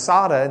through in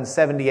Masada in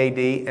 70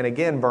 AD and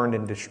again burned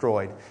and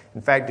destroyed.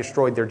 In fact,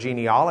 destroyed their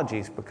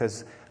genealogies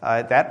because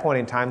at that point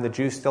in time, the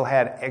Jews still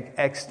had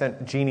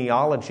extant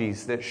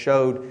genealogies that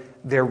showed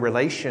their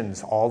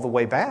relations all the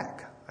way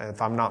back.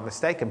 If I'm not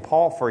mistaken,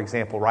 Paul, for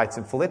example, writes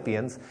in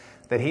Philippians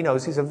that he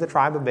knows he's of the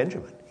tribe of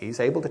Benjamin. He's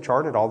able to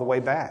chart it all the way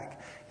back.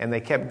 And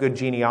they kept good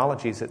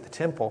genealogies at the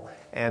temple,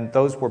 and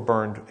those were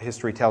burned,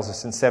 history tells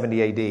us, in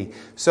 70 AD.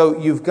 So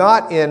you've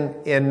got in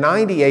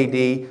 90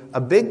 AD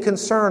a big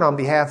concern on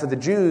behalf of the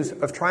Jews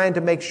of trying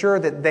to make sure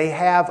that they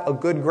have a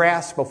good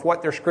grasp of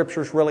what their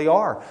scriptures really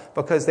are,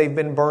 because they've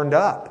been burned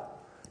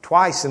up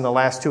twice in the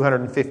last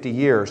 250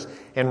 years,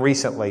 and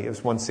recently it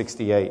was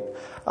 168.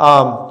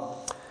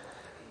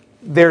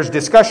 There's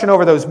discussion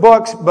over those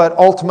books, but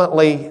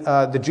ultimately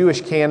the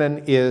Jewish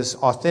canon is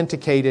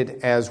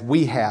authenticated as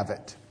we have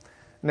it.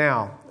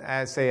 Now,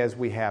 as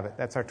we have it.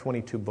 That's our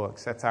 22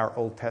 books. That's our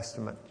Old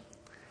Testament.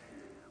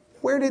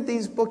 Where did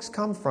these books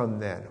come from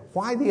then?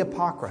 Why the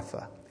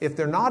Apocrypha? If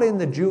they're not in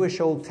the Jewish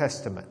Old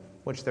Testament,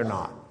 which they're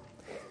not,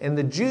 and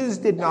the Jews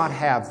did not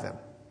have them,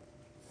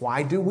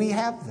 why do we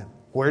have them?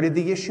 Where did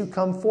the issue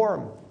come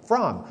from?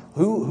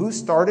 Who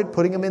started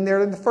putting them in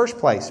there in the first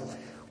place?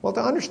 Well,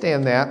 to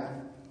understand that,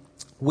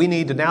 we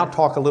need to now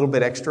talk a little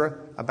bit extra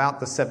about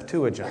the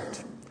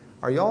Septuagint.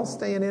 Are y'all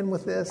staying in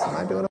with this? Am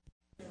I doing it?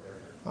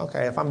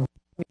 Okay, if I'm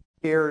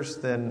ears,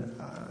 then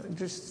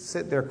just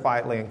sit there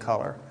quietly and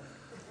color.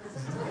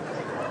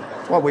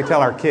 It's what we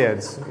tell our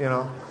kids, you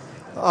know.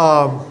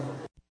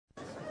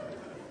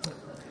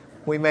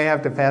 We may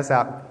have to pass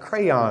out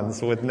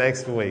crayons with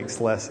next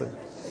week's lesson.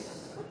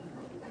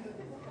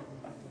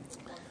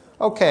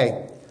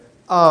 Okay.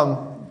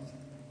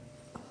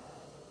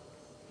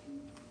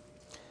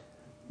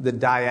 The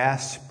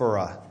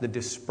diaspora, the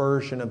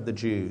dispersion of the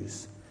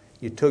Jews.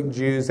 You took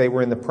Jews, they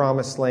were in the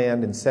Promised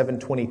Land. In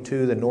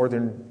 722, the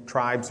northern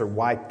tribes are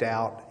wiped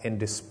out and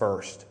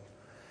dispersed.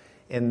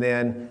 And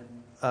then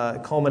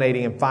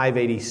culminating in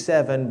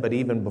 587, but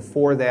even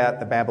before that,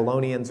 the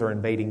Babylonians are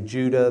invading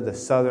Judah, the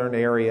southern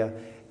area,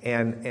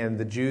 and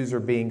the Jews are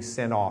being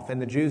sent off. And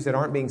the Jews that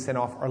aren't being sent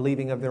off are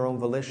leaving of their own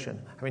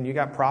volition. I mean, you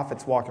got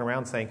prophets walking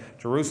around saying,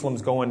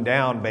 Jerusalem's going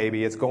down,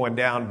 baby. It's going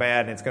down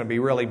bad, and it's going to be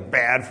really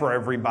bad for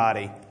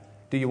everybody.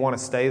 Do you want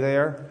to stay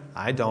there?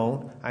 I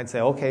don't. I'd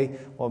say, okay,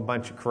 well, a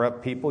bunch of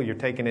corrupt people, you're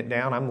taking it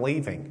down, I'm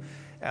leaving.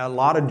 A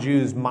lot of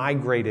Jews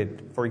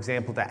migrated, for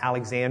example, to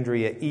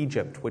Alexandria,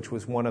 Egypt, which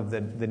was one of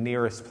the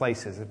nearest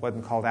places. It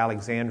wasn't called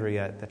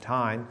Alexandria at the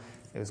time.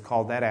 It was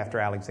called that after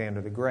Alexander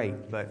the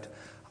Great. But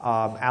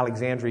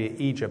Alexandria,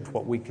 Egypt,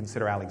 what we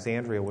consider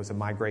Alexandria, was a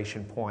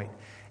migration point.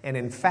 And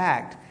in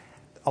fact,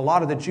 a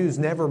lot of the Jews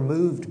never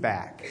moved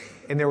back.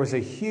 And there was a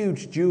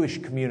huge Jewish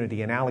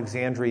community in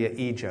Alexandria,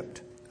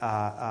 Egypt,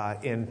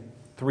 in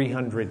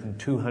 300 and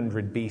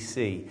 200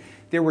 BC.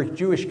 There were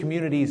Jewish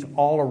communities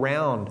all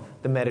around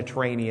the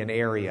Mediterranean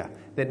area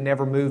that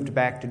never moved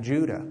back to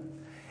Judah.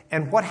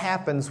 And what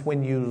happens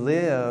when you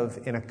live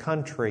in a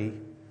country,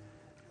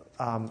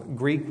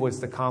 Greek was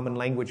the common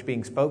language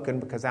being spoken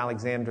because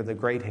Alexander the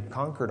Great had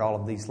conquered all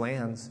of these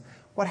lands.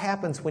 What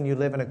happens when you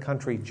live in a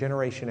country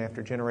generation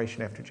after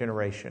generation after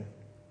generation?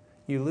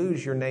 You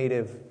lose your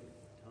native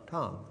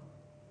tongue.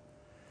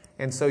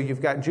 And so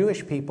you've got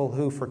Jewish people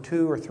who for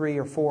 2 or 3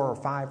 or 4 or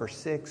 5 or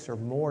 6 or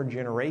more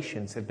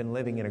generations have been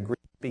living in a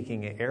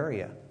Greek-speaking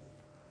area.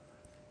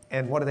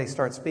 And what do they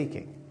start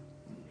speaking?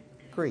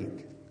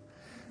 Greek.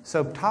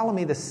 So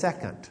Ptolemy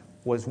II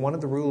was one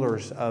of the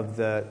rulers of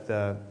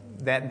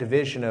that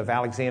division of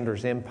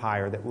Alexander's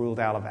empire that ruled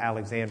out of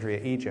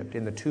Alexandria, Egypt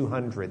in the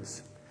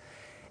 200s.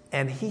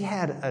 And he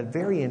had a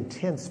very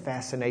intense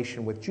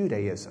fascination with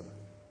Judaism.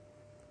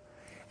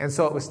 And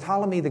so it was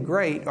Ptolemy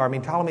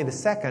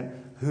II,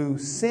 who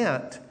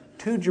sent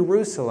to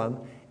Jerusalem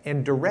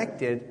and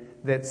directed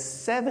that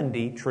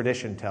 70,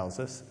 tradition tells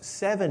us,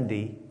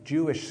 70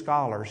 Jewish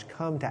scholars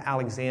come to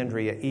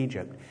Alexandria,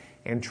 Egypt,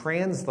 and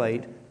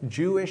translate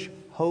Jewish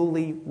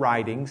holy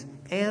writings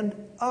and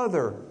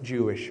other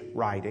Jewish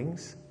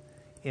writings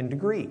into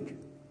Greek,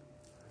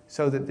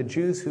 so that the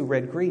Jews who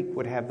read Greek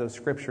would have those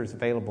scriptures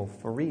available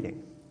for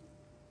reading.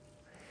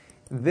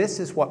 This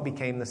is what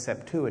became the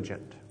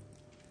Septuagint.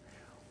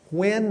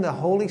 When the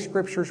Holy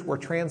Scriptures were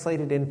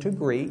translated into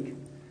Greek,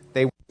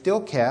 they were still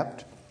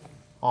kept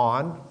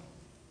on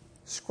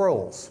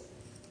scrolls.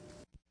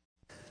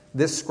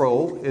 This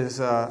scroll is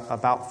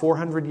about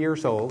 400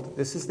 years old.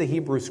 This is the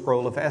Hebrew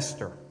scroll of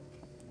Esther.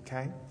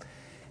 Okay?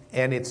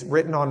 And it's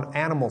written on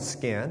animal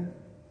skin,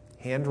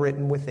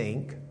 handwritten with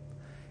ink.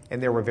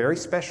 And there were very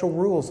special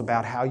rules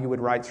about how you would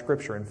write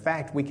Scripture. In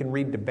fact, we can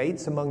read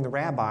debates among the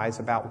rabbis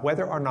about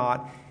whether or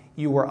not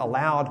you were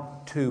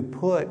allowed to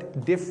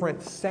put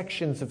different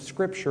sections of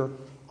Scripture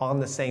on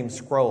the same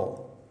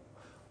scroll.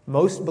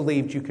 Most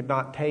believed you could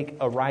not take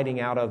a writing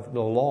out of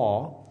the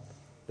law,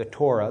 the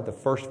Torah, the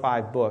first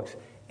 5 books,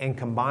 and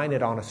combine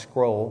it on a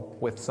scroll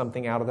with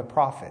something out of the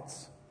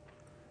prophets.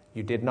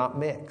 You did not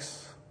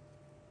mix.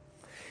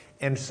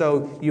 And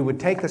so you would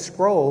take a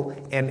scroll,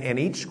 and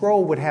each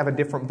scroll would have a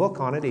different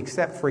book on it,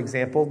 except, for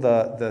example,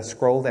 the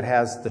scroll that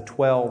has the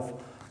 12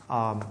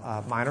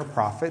 minor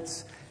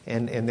prophets.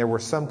 And there were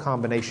some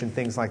combination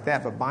things like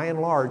that. But by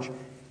and large,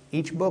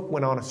 each book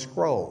went on a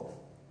scroll.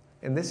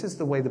 And this is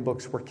the way the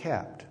books were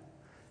kept.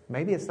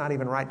 Maybe it's not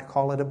even right to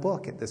call it a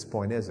book at this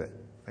point, is it?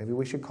 Maybe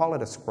we should call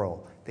it a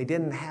scroll. They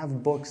didn't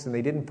have books, and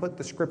they didn't put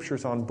the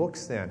Scriptures on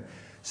books then.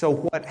 So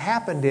what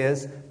happened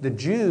is the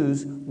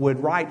Jews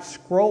would write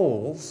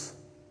scrolls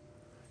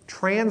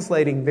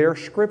translating their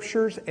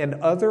Scriptures and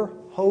other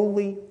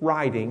holy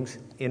writings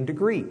into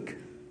Greek.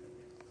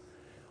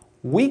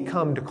 We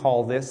come to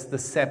call this the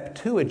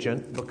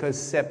Septuagint because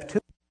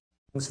Septuagint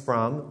comes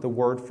from the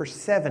word for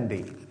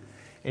 70.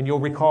 And you'll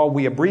recall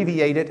we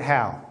abbreviate it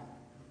how?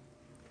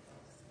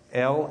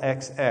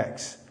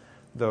 LXX,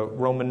 the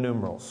Roman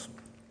numerals.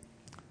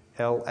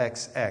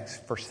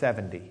 LXX for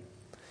 70.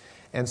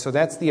 And so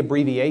that's the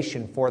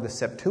abbreviation for the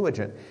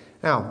Septuagint.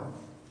 Now,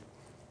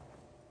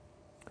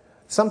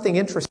 something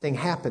interesting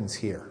happens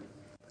here.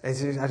 I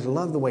just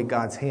love the way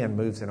God's hand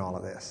moves in all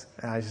of this.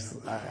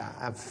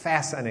 I'm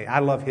fascinated. I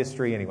love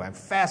history anyway. I'm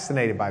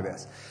fascinated by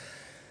this.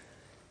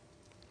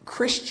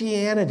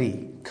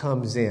 Christianity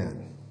comes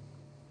in.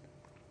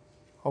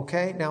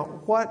 Okay, now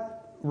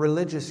what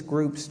religious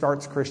group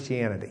starts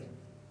Christianity?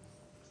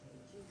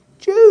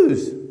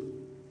 Jews.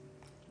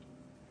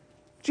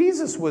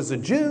 Jesus was a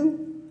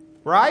Jew,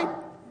 right?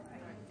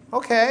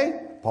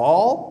 Okay,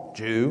 Paul,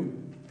 Jew.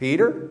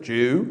 Peter,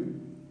 Jew.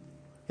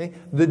 Okay?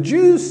 The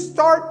Jews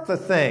start the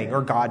thing,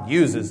 or God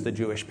uses the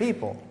Jewish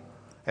people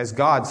as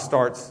God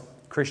starts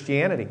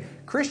Christianity.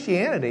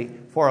 Christianity,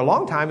 for a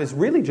long time, is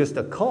really just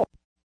a cult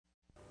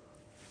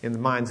in the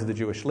minds of the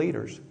Jewish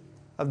leaders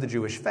of the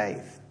Jewish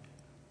faith.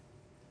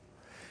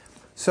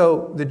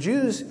 So the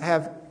Jews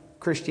have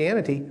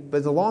Christianity,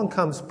 but along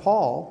comes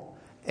Paul,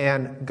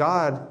 and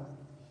God,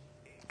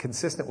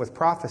 consistent with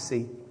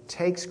prophecy,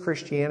 takes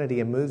Christianity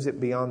and moves it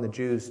beyond the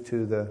Jews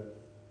to the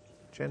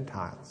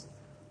Gentiles.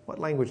 What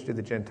language do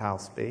the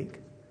Gentiles speak?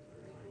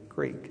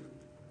 Greek.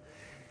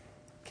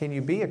 Can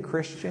you be a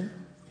Christian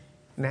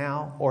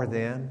now or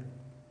then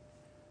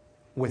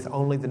with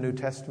only the New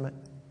Testament?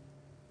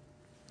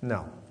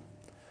 No.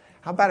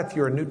 How about if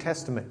you're a New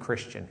Testament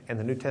Christian and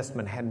the New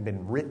Testament hadn't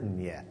been written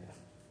yet?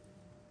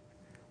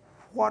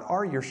 What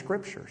are your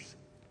scriptures?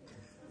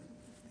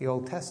 The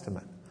Old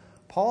Testament.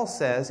 Paul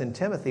says in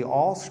Timothy,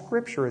 all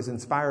Scripture is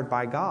inspired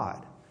by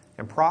God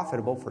and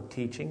profitable for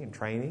teaching and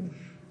training,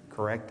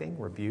 correcting,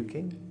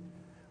 rebuking.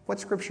 What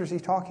Scripture is he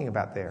talking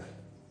about there?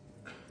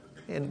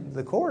 In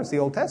the core is the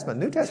Old Testament.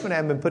 New Testament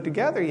hasn't been put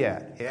together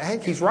yet. I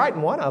think he's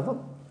writing one of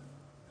them.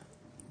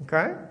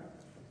 Okay?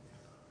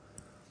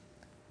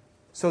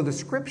 So the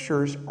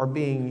Scriptures are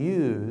being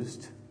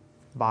used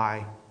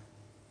by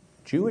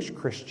Jewish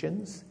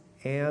Christians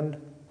and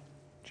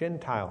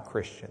Gentile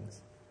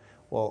Christians.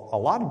 Well, a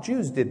lot of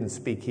Jews didn't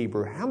speak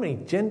Hebrew. How many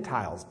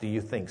Gentiles do you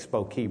think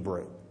spoke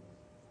Hebrew?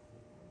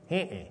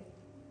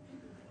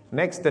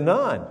 Next to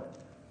none.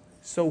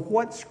 So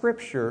what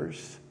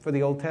scriptures for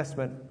the Old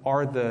Testament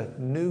are the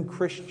new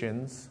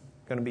Christians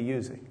going to be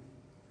using?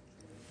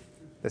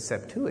 The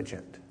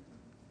Septuagint.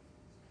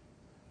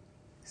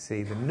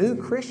 See, the new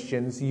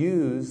Christians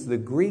use the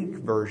Greek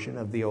version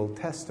of the Old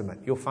Testament.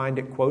 You'll find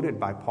it quoted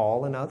by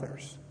Paul and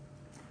others.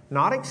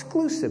 Not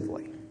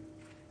exclusively,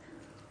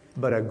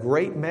 but a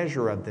great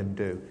measure of them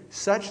do,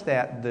 such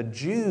that the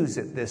Jews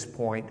at this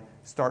point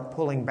start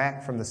pulling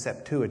back from the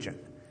Septuagint.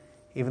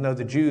 Even though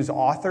the Jews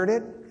authored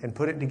it and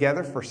put it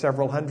together for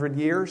several hundred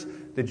years,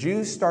 the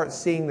Jews start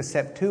seeing the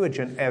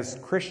Septuagint as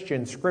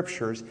Christian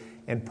scriptures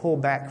and pull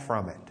back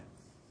from it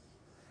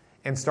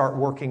and start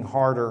working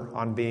harder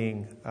on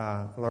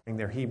learning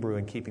their Hebrew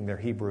and keeping their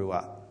Hebrew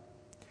up.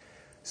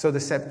 So the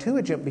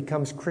Septuagint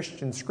becomes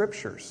Christian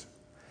scriptures.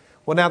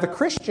 Well, now the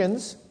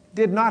Christians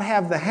did not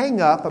have the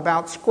hang-up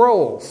about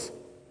scrolls.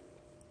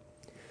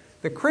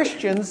 The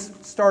Christians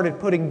started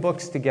putting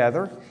books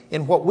together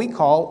in what we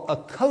call a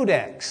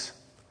codex.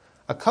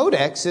 A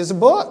codex is a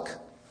book.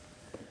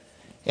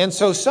 And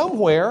so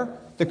somewhere,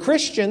 the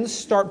Christians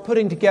start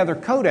putting together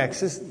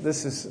codexes.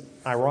 This is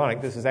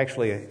ironic. This is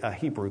actually a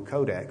Hebrew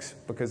codex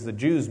because the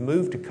Jews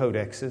moved to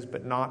codexes,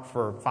 but not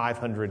for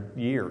 500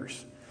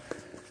 years.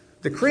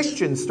 The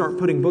Christians start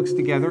putting books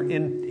together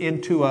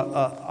into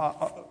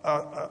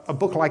a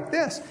book like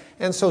this.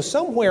 And so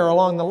somewhere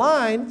along the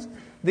line,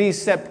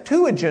 these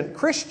Septuagint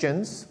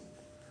Christians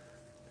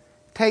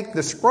take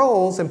the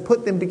scrolls and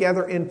put them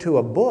together into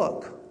a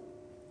book,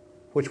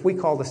 which we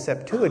call the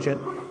Septuagint,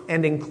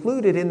 and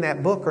included in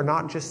that book are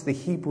not just the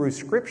Hebrew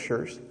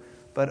scriptures,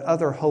 but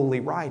other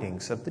holy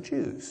writings of the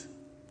Jews.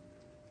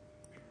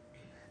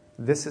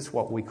 This is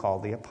what we call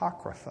the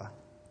Apocrypha.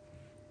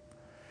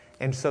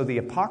 And so the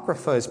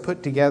Apocrypha is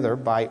put together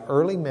by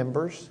early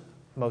members,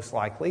 most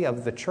likely,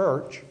 of the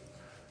church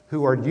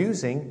who are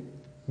using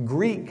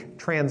Greek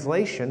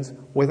translations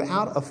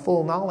without a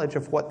full knowledge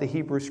of what the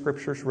Hebrew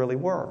scriptures really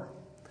were.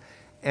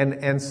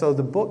 And so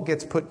the book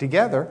gets put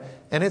together,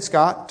 and it's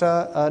got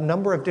a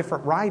number of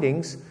different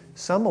writings,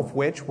 some of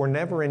which were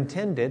never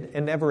intended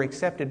and never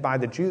accepted by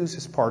the Jews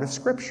as part of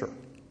Scripture.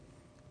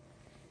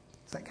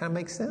 Does that kind of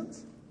make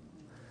sense?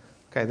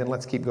 Okay, then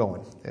let's keep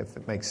going, if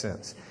it makes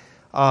sense.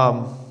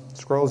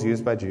 Scrolls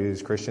used by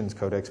Jews, Christians,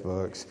 codex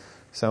books,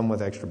 some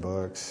with extra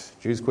books.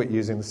 Jews quit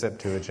using the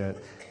Septuagint.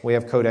 We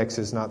have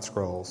codexes, not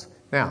scrolls.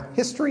 Now,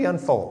 history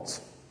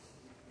unfolds.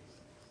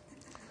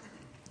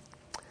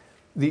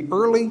 The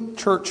early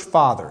church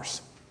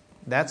fathers,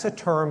 that's a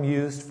term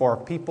used for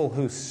people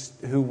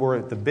who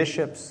were the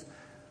bishops,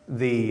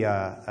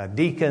 the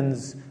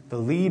deacons, the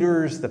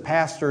leaders, the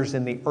pastors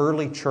in the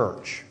early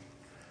church.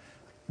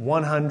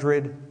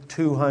 100,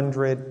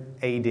 200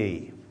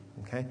 AD.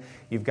 Okay?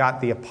 You've got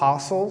the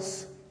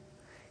apostles,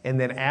 and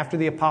then after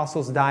the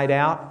apostles died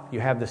out, you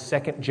have the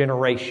second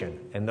generation,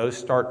 and those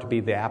start to be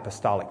the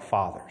apostolic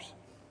fathers.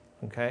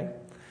 Okay?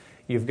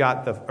 You've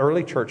got the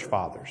early church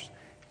fathers.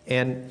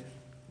 And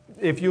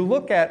if you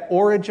look at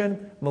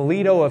Origen,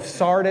 Melito of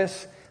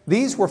Sardis,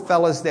 These were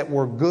fellas that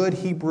were good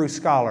Hebrew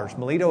scholars.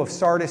 Melito of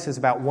Sardis is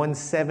about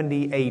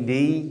 170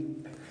 A.D.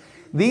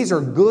 These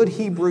are good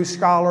Hebrew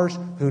scholars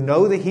who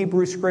know the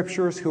Hebrew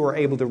Scriptures, who are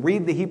able to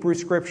read the Hebrew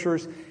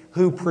Scriptures,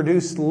 who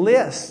produce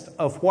lists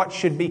of what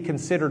should be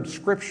considered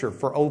Scripture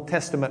for Old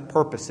Testament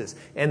purposes,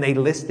 and they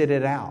listed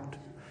it out.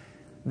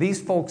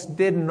 These folks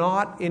did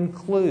not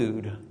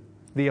include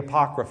the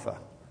Apocrypha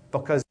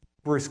because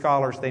Hebrew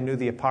scholars, they knew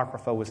the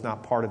Apocrypha was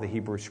not part of the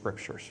Hebrew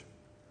Scriptures.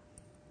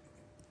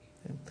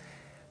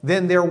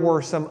 Then there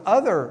were some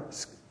other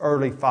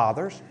early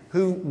fathers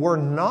who were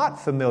not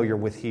familiar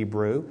with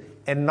Hebrew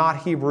and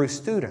not Hebrew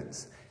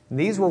students. And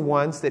these were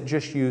ones that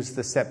just used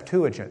the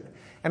Septuagint.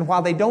 And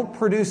while they don't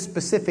produce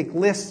specific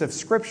lists of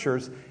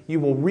scriptures, you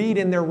will read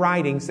in their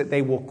writings that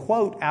they will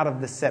quote out of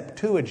the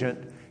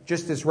Septuagint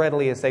just as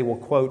readily as they will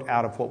quote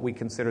out of what we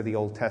consider the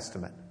Old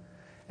Testament.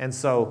 And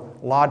so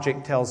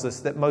logic tells us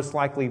that most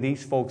likely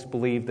these folks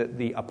believed that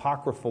the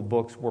apocryphal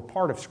books were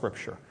part of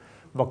Scripture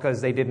because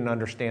they didn't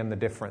understand the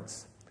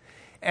difference.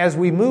 As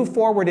we move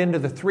forward into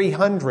the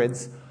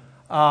 300s,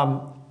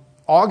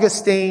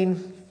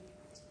 Augustine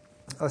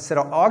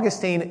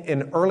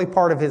in early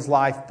part of his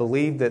life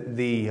believed that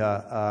the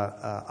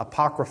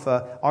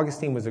Apocrypha,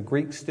 Augustine was a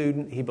Greek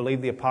student, he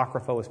believed the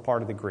Apocrypha was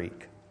part of the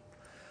Greek.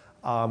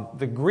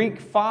 The Greek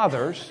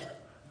fathers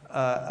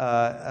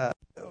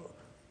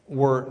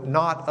were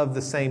not of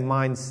the same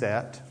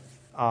mindset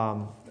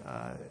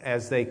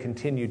as they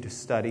continued to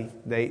study.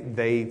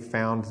 They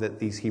found that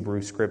these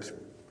Hebrew scripts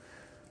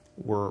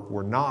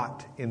were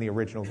not in the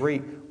original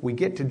Greek. We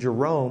get to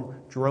Jerome.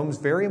 Jerome's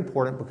very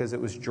important because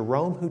it was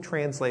Jerome who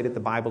translated the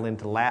Bible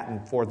into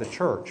Latin for the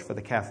church, for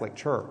the Catholic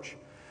Church.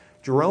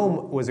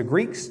 Jerome was a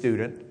Greek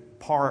student.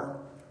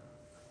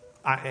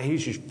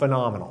 He's just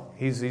phenomenal.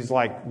 He's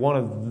like one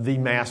of the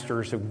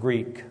masters of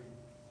Greek.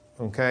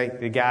 Okay?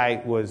 The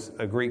guy was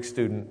a Greek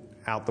student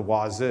out the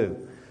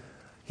wazoo.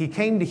 He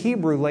came to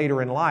Hebrew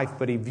later in life,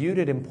 but he viewed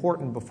it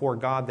important before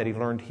God that he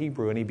learned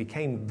Hebrew, and he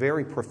became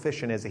very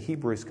proficient as a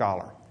Hebrew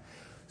scholar.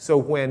 So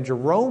when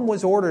Jerome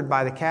was ordered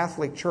by the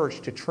Catholic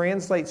Church to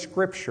translate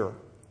Scripture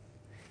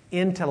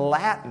into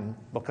Latin,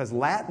 because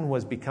Latin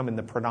was becoming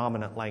the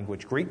predominant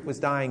language, Greek was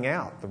dying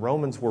out, the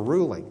Romans were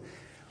ruling,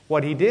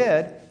 what he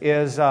did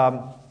is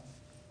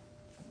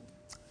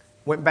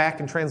went back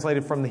and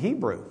translated from the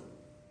Hebrew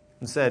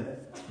and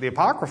said, the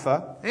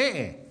Apocrypha,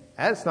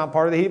 that's not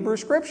part of the Hebrew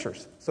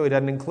Scriptures, so he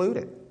doesn't include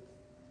it.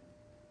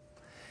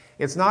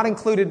 It's not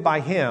included by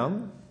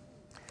him.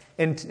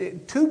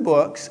 And two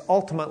books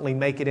ultimately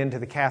make it into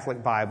the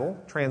Catholic Bible,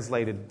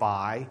 translated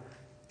by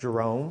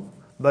Jerome,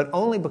 but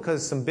only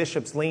because some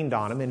bishops leaned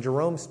on him, and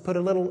Jerome's put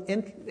a little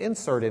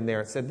insert in there.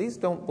 It said, these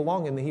don't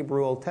belong in the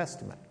Hebrew Old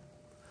Testament.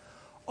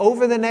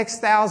 Over the next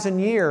 1,000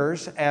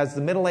 years, as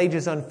the Middle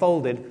Ages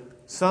unfolded,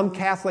 some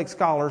Catholic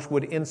scholars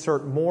would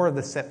insert more of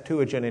the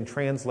Septuagint and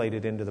translate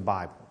it into the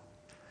Bible.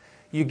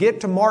 You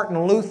get to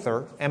Martin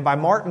Luther, and by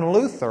Martin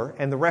Luther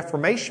and the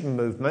Reformation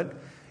movement,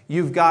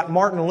 you've got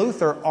Martin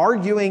Luther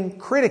arguing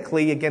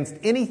critically against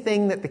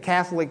anything that the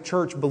Catholic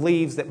Church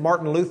believes that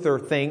Martin Luther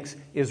thinks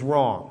is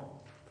wrong.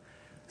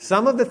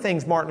 Some of the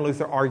things Martin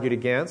Luther argued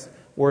against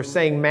were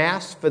saying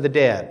Mass for the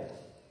dead.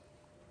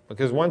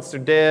 Because once they're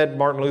dead,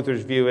 Martin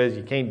Luther's view is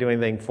you can't do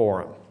anything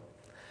for them.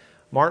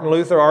 Martin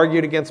Luther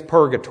argued against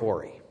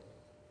purgatory.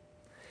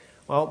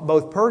 Well,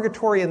 both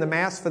purgatory and the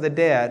Mass for the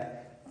dead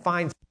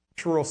find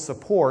scriptural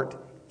support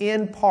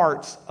in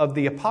parts of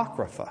the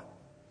Apocrypha.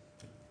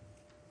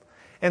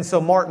 And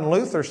so Martin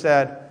Luther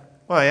said,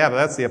 well, yeah, but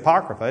that's the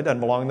Apocrypha. It doesn't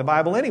belong in the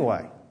Bible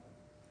anyway.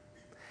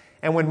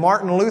 And when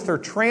Martin Luther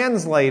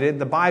translated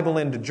the Bible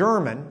into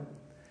German,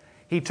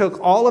 he took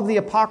all of the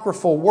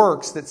apocryphal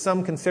works that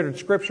some considered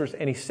scriptures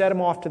and he set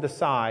them off to the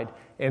side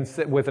and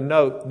said, with a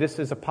note, this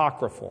is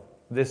apocryphal.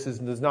 This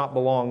does not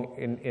belong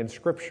in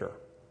Scripture.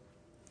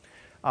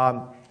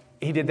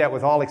 He did that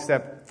with all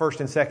except 1st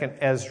and 2nd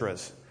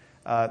Esdras.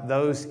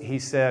 Those, he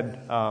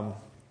said,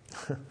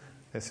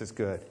 this is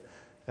good.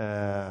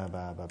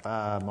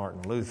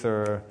 Martin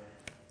Luther.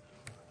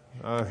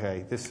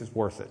 Okay, this is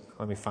worth it.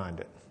 Let me find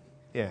it.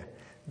 Yeah.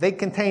 They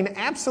contain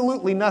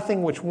absolutely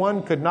nothing which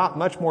one could not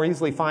much more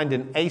easily find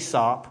in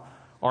Aesop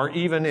or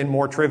even in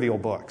more trivial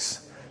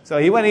books. So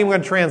he wasn't even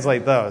going to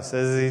translate those.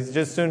 He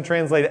just soon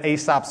translated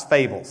Aesop's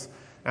Fables.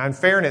 Now, in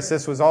fairness,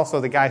 this was also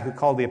the guy who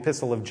called the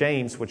Epistle of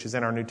James, which is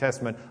in our New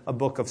Testament, a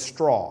book of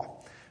straw,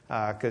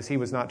 because he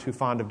was not too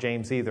fond of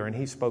James either, and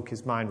he spoke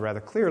his mind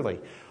rather clearly.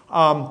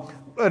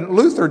 But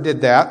Luther did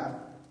that.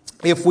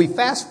 If we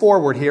fast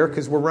forward here,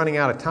 because we're running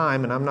out of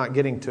time, and I'm not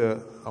getting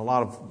to a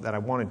lot of that I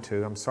wanted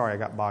to. I'm sorry I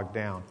got bogged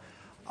down.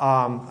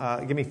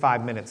 Give me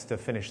 5 minutes to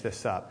finish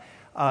this up.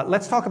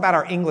 Let's talk about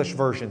our English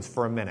versions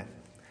for a minute.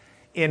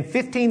 In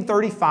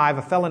 1535,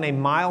 a fellow named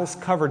Miles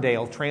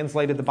Coverdale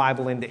translated the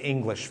Bible into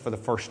English for the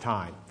first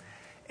time.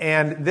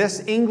 And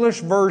this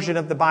English version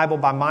of the Bible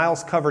by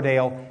Miles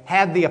Coverdale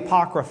had the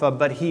Apocrypha,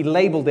 but he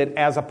labeled it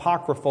as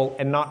apocryphal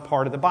and not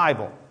part of the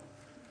Bible.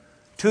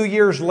 2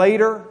 years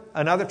later,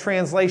 another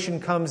translation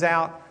comes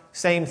out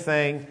same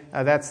thing.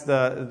 That's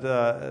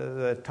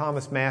the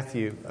Thomas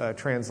Matthew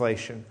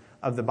translation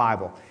of the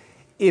Bible.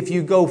 If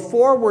you go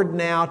forward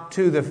now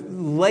to the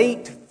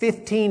late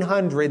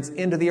 1500s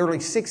into the early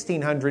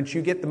 1600s,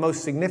 you get the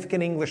most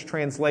significant English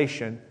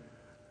translation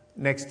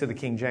next to the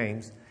King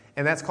James,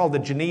 and that's called the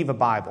Geneva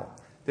Bible.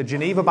 The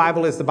Geneva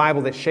Bible is the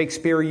Bible that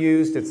Shakespeare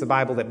used. It's the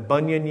Bible that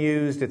Bunyan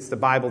used. It's the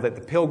Bible that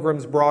the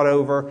Pilgrims brought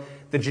over.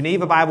 The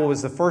Geneva Bible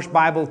was the first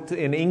Bible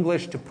in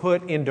English to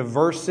put into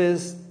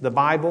verses the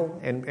Bible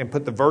and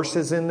put the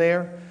verses in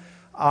there.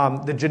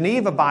 The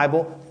Geneva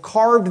Bible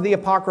carved the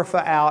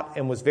Apocrypha out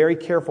and was very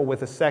careful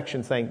with a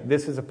section saying,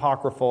 this is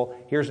apocryphal.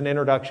 Here's an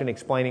introduction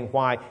explaining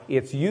why.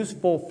 It's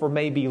useful for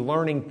maybe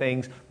learning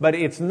things, but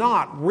it's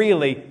not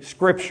really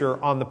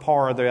Scripture on the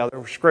par of the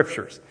other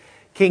Scriptures.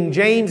 King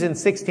James in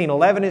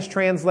 1611 is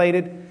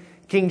translated.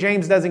 King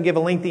James doesn't give a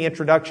lengthy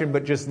introduction,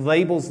 but just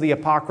labels the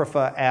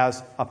Apocrypha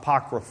as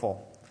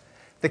apocryphal.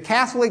 The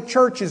Catholic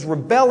Church is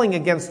rebelling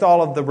against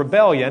all of the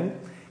rebellion,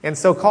 and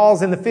so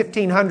calls in the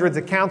 1500s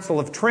a Council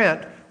of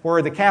Trent,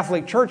 where the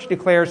Catholic Church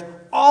declares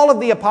all of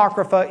the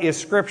Apocrypha is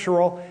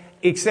scriptural,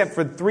 except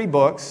for 3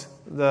 books,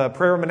 the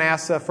Prayer of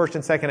Manasseh, 1st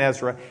and 2nd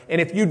Ezra. And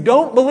if you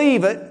don't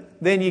believe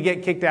it, then you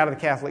get kicked out of the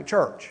Catholic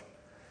Church.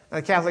 Now,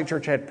 the Catholic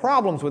Church had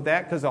problems with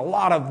that because a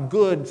lot of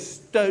good,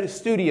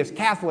 studious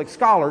Catholic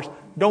scholars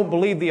don't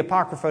believe the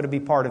Apocrypha to be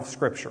part of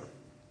Scripture.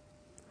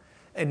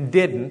 And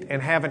didn't,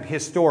 and haven't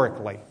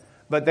historically.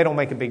 But they don't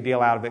make a big deal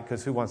out of it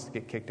because who wants to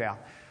get kicked out?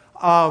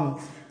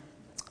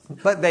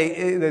 But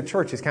the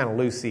church is kind of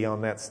loosey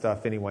on that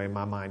stuff anyway, in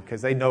my mind,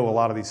 because they know a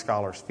lot of these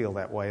scholars feel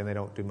that way and they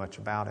don't do much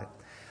about it.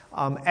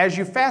 As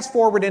you fast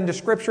forward into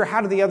Scripture,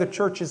 how do the other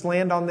churches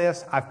land on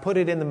this? I've put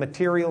it in the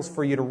materials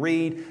for you to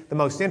read. The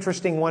most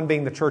interesting one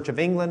being the Church of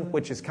England,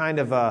 which is kind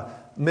of a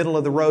middle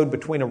of the road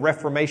between a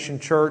Reformation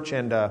church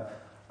and a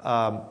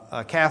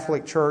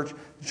Catholic church.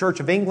 The Church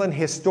of England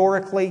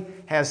historically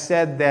has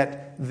said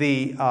that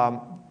the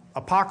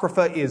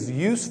Apocrypha is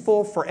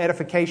useful for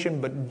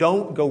edification, but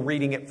don't go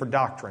reading it for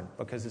doctrine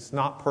because it's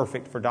not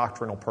perfect for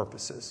doctrinal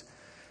purposes.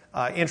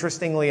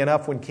 Interestingly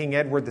enough, when King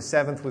Edward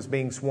VII was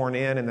being sworn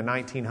in the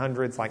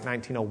 1900s, like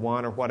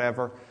 1901 or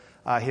whatever,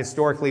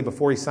 historically,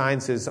 before he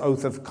signs his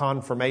oath of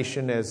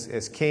confirmation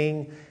as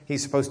king,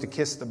 he's supposed to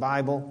kiss the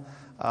Bible.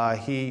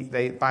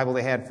 The Bible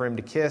they had for him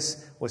to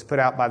kiss was put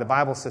out by the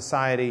Bible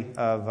Society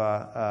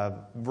of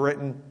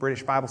Britain,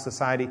 British Bible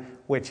Society,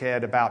 which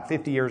had about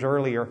 50 years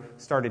earlier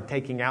started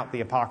taking out the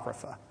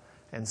Apocrypha.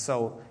 And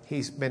so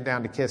he's been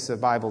down to kiss a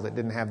Bible that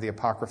didn't have the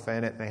Apocrypha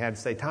in it, and they had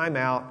to say, time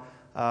out.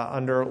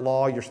 Under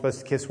law, you're supposed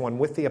to kiss one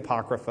with the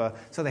Apocrypha,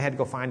 so they had to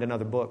go find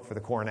another book for the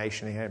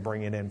coronation. They had to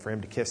bring it in for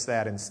him to kiss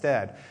that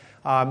instead.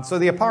 So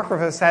the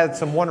Apocrypha has had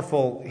some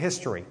wonderful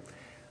history.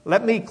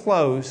 Let me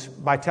close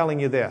by telling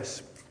you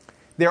this.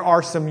 There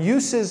are some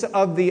uses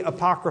of the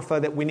Apocrypha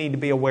that we need to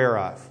be aware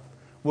of.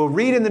 We'll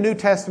read in the New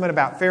Testament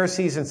about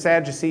Pharisees and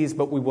Sadducees,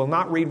 but we will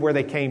not read where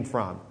they came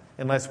from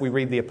unless we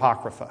read the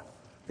Apocrypha.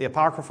 The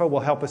Apocrypha will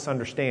help us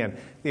understand.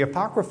 The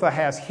Apocrypha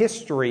has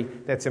history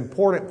that's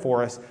important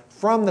for us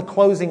from the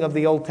closing of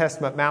the Old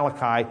Testament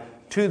Malachi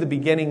to the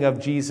beginning of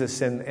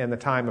Jesus and the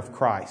time of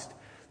Christ.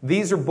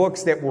 These are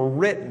books that were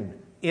written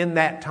in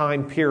that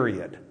time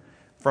period,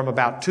 from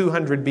about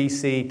 200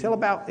 BC till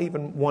about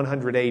even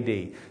 100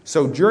 AD.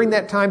 So during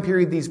that time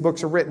period these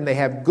books are written, they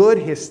have good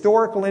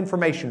historical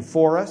information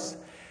for us.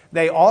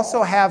 They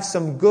also have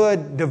some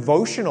good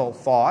devotional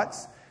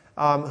thoughts.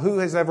 Who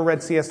has ever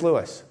read C.S.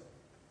 Lewis?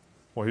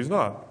 Well, he's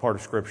not part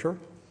of Scripture.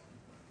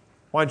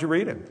 Why'd you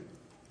read him?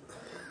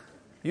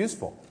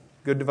 Useful.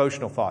 Good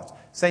devotional thoughts.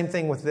 Same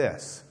thing with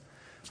this.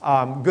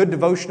 Good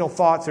devotional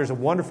thoughts. There's a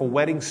wonderful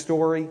wedding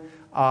story.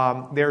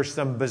 There's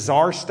some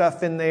bizarre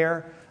stuff in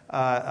there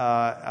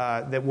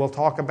that we'll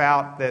talk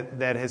about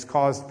that has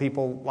caused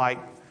people like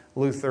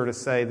Luther to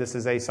say this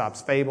is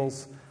Aesop's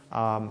Fables.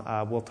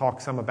 We'll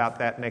talk some about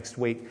that next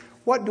week.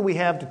 What do we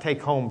have to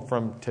take home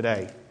from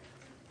today?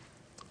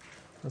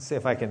 Let's see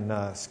if I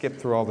can skip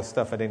through all the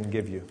stuff I didn't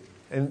give you.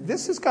 And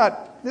this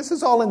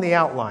is all in the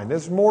outline.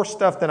 There's more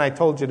stuff than I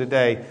told you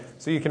today,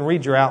 so you can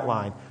read your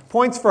outline.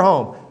 Points for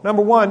home.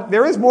 Number 1,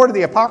 there is more to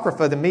the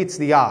Apocrypha than meets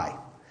the eye.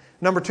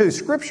 Number 2,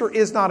 Scripture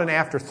is not an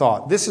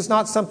afterthought. This is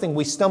not something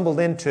we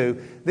stumbled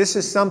into. This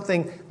is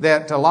something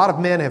that a lot of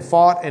men have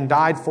fought and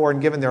died for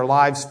and given their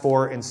lives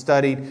for and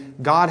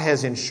studied. God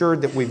has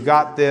ensured that we've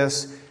got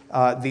this.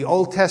 The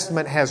Old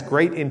Testament has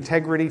great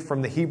integrity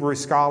from the Hebrew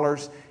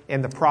scholars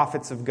and the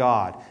prophets of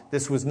God.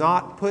 This was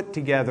not put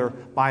together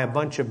by a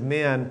bunch of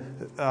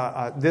men.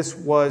 This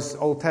was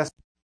Old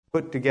Testament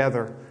put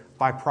together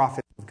by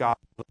prophets of God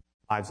with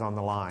their lives on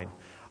the line.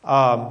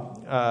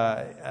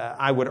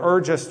 I would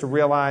urge us to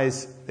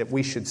realize that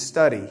we should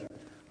study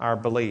our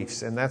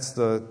beliefs, and that's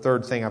the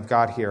third thing I've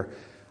got here.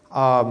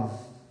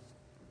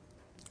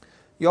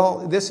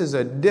 Y'all, this is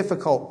a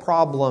difficult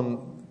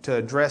problem to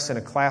address in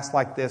a class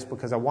like this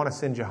because I want to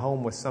send you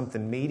home with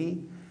something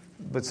meaty,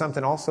 but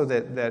something also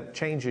that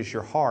changes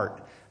your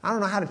heart. I don't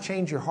know how to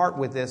change your heart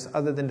with this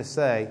other than to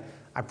say,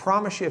 I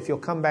promise you if you'll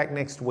come back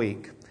next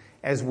week,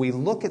 as we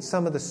look at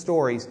some of the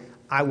stories,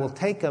 I will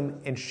take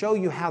them and show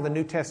you how the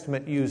New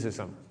Testament uses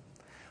them.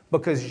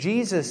 Because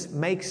Jesus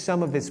makes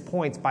some of his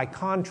points by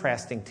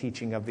contrasting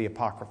teaching of the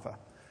Apocrypha.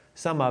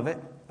 Some of it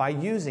by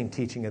using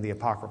teaching of the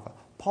Apocrypha.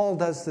 Paul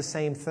does the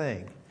same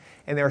thing.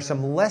 And there are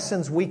some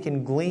lessons we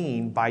can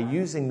glean by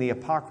using the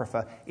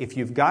Apocrypha. If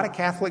you've got a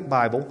Catholic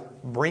Bible,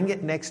 bring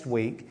it next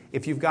week.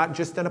 If you've got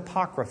just an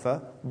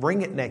Apocrypha,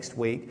 bring it next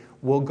week.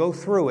 We'll go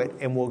through it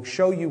and we'll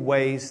show you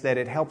ways that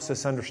it helps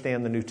us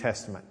understand the New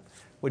Testament.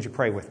 Would you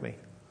pray with me?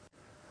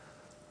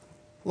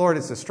 Lord,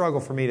 it's a struggle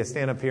for me to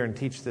stand up here and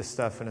teach this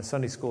stuff in a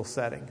Sunday school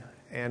setting.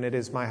 And it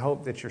is my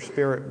hope that your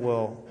Spirit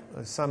will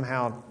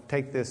somehow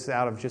take this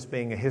out of just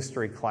being a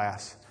history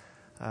class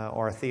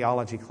or a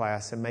theology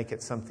class and make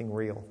it something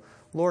real.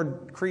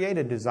 Lord, create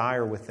a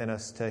desire within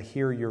us to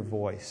hear your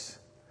voice.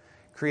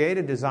 Create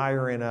a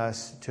desire in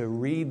us to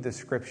read the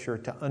Scripture,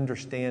 to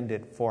understand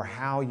it for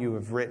how you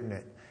have written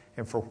it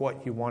and for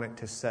what you want it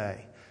to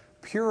say.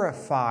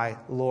 Purify,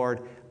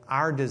 Lord,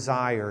 our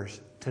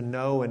desires to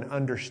know and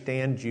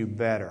understand you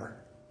better.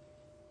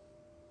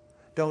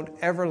 Don't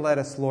ever let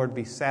us, Lord,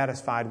 be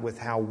satisfied with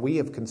how we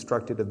have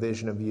constructed a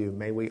vision of you.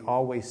 May we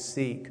always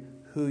seek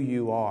who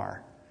you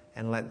are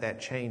and let that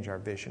change our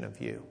vision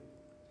of you.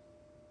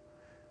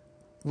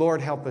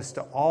 Lord, help us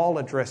to all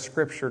address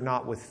Scripture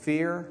not with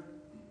fear,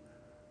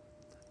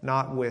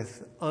 not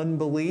with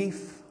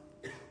unbelief,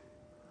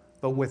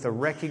 but with a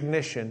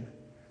recognition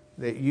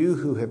that you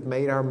who have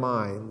made our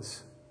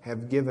minds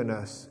have given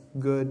us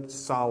good,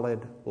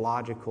 solid,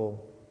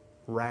 logical,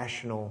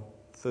 rational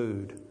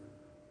food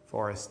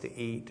for us to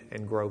eat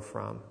and grow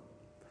from.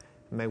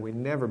 May we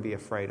never be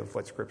afraid of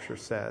what Scripture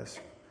says.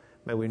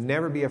 May we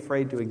never be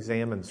afraid to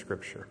examine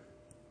Scripture.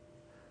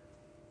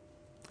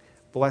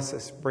 Bless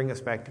us, bring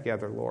us back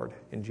together, Lord.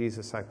 In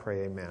Jesus I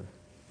pray, amen.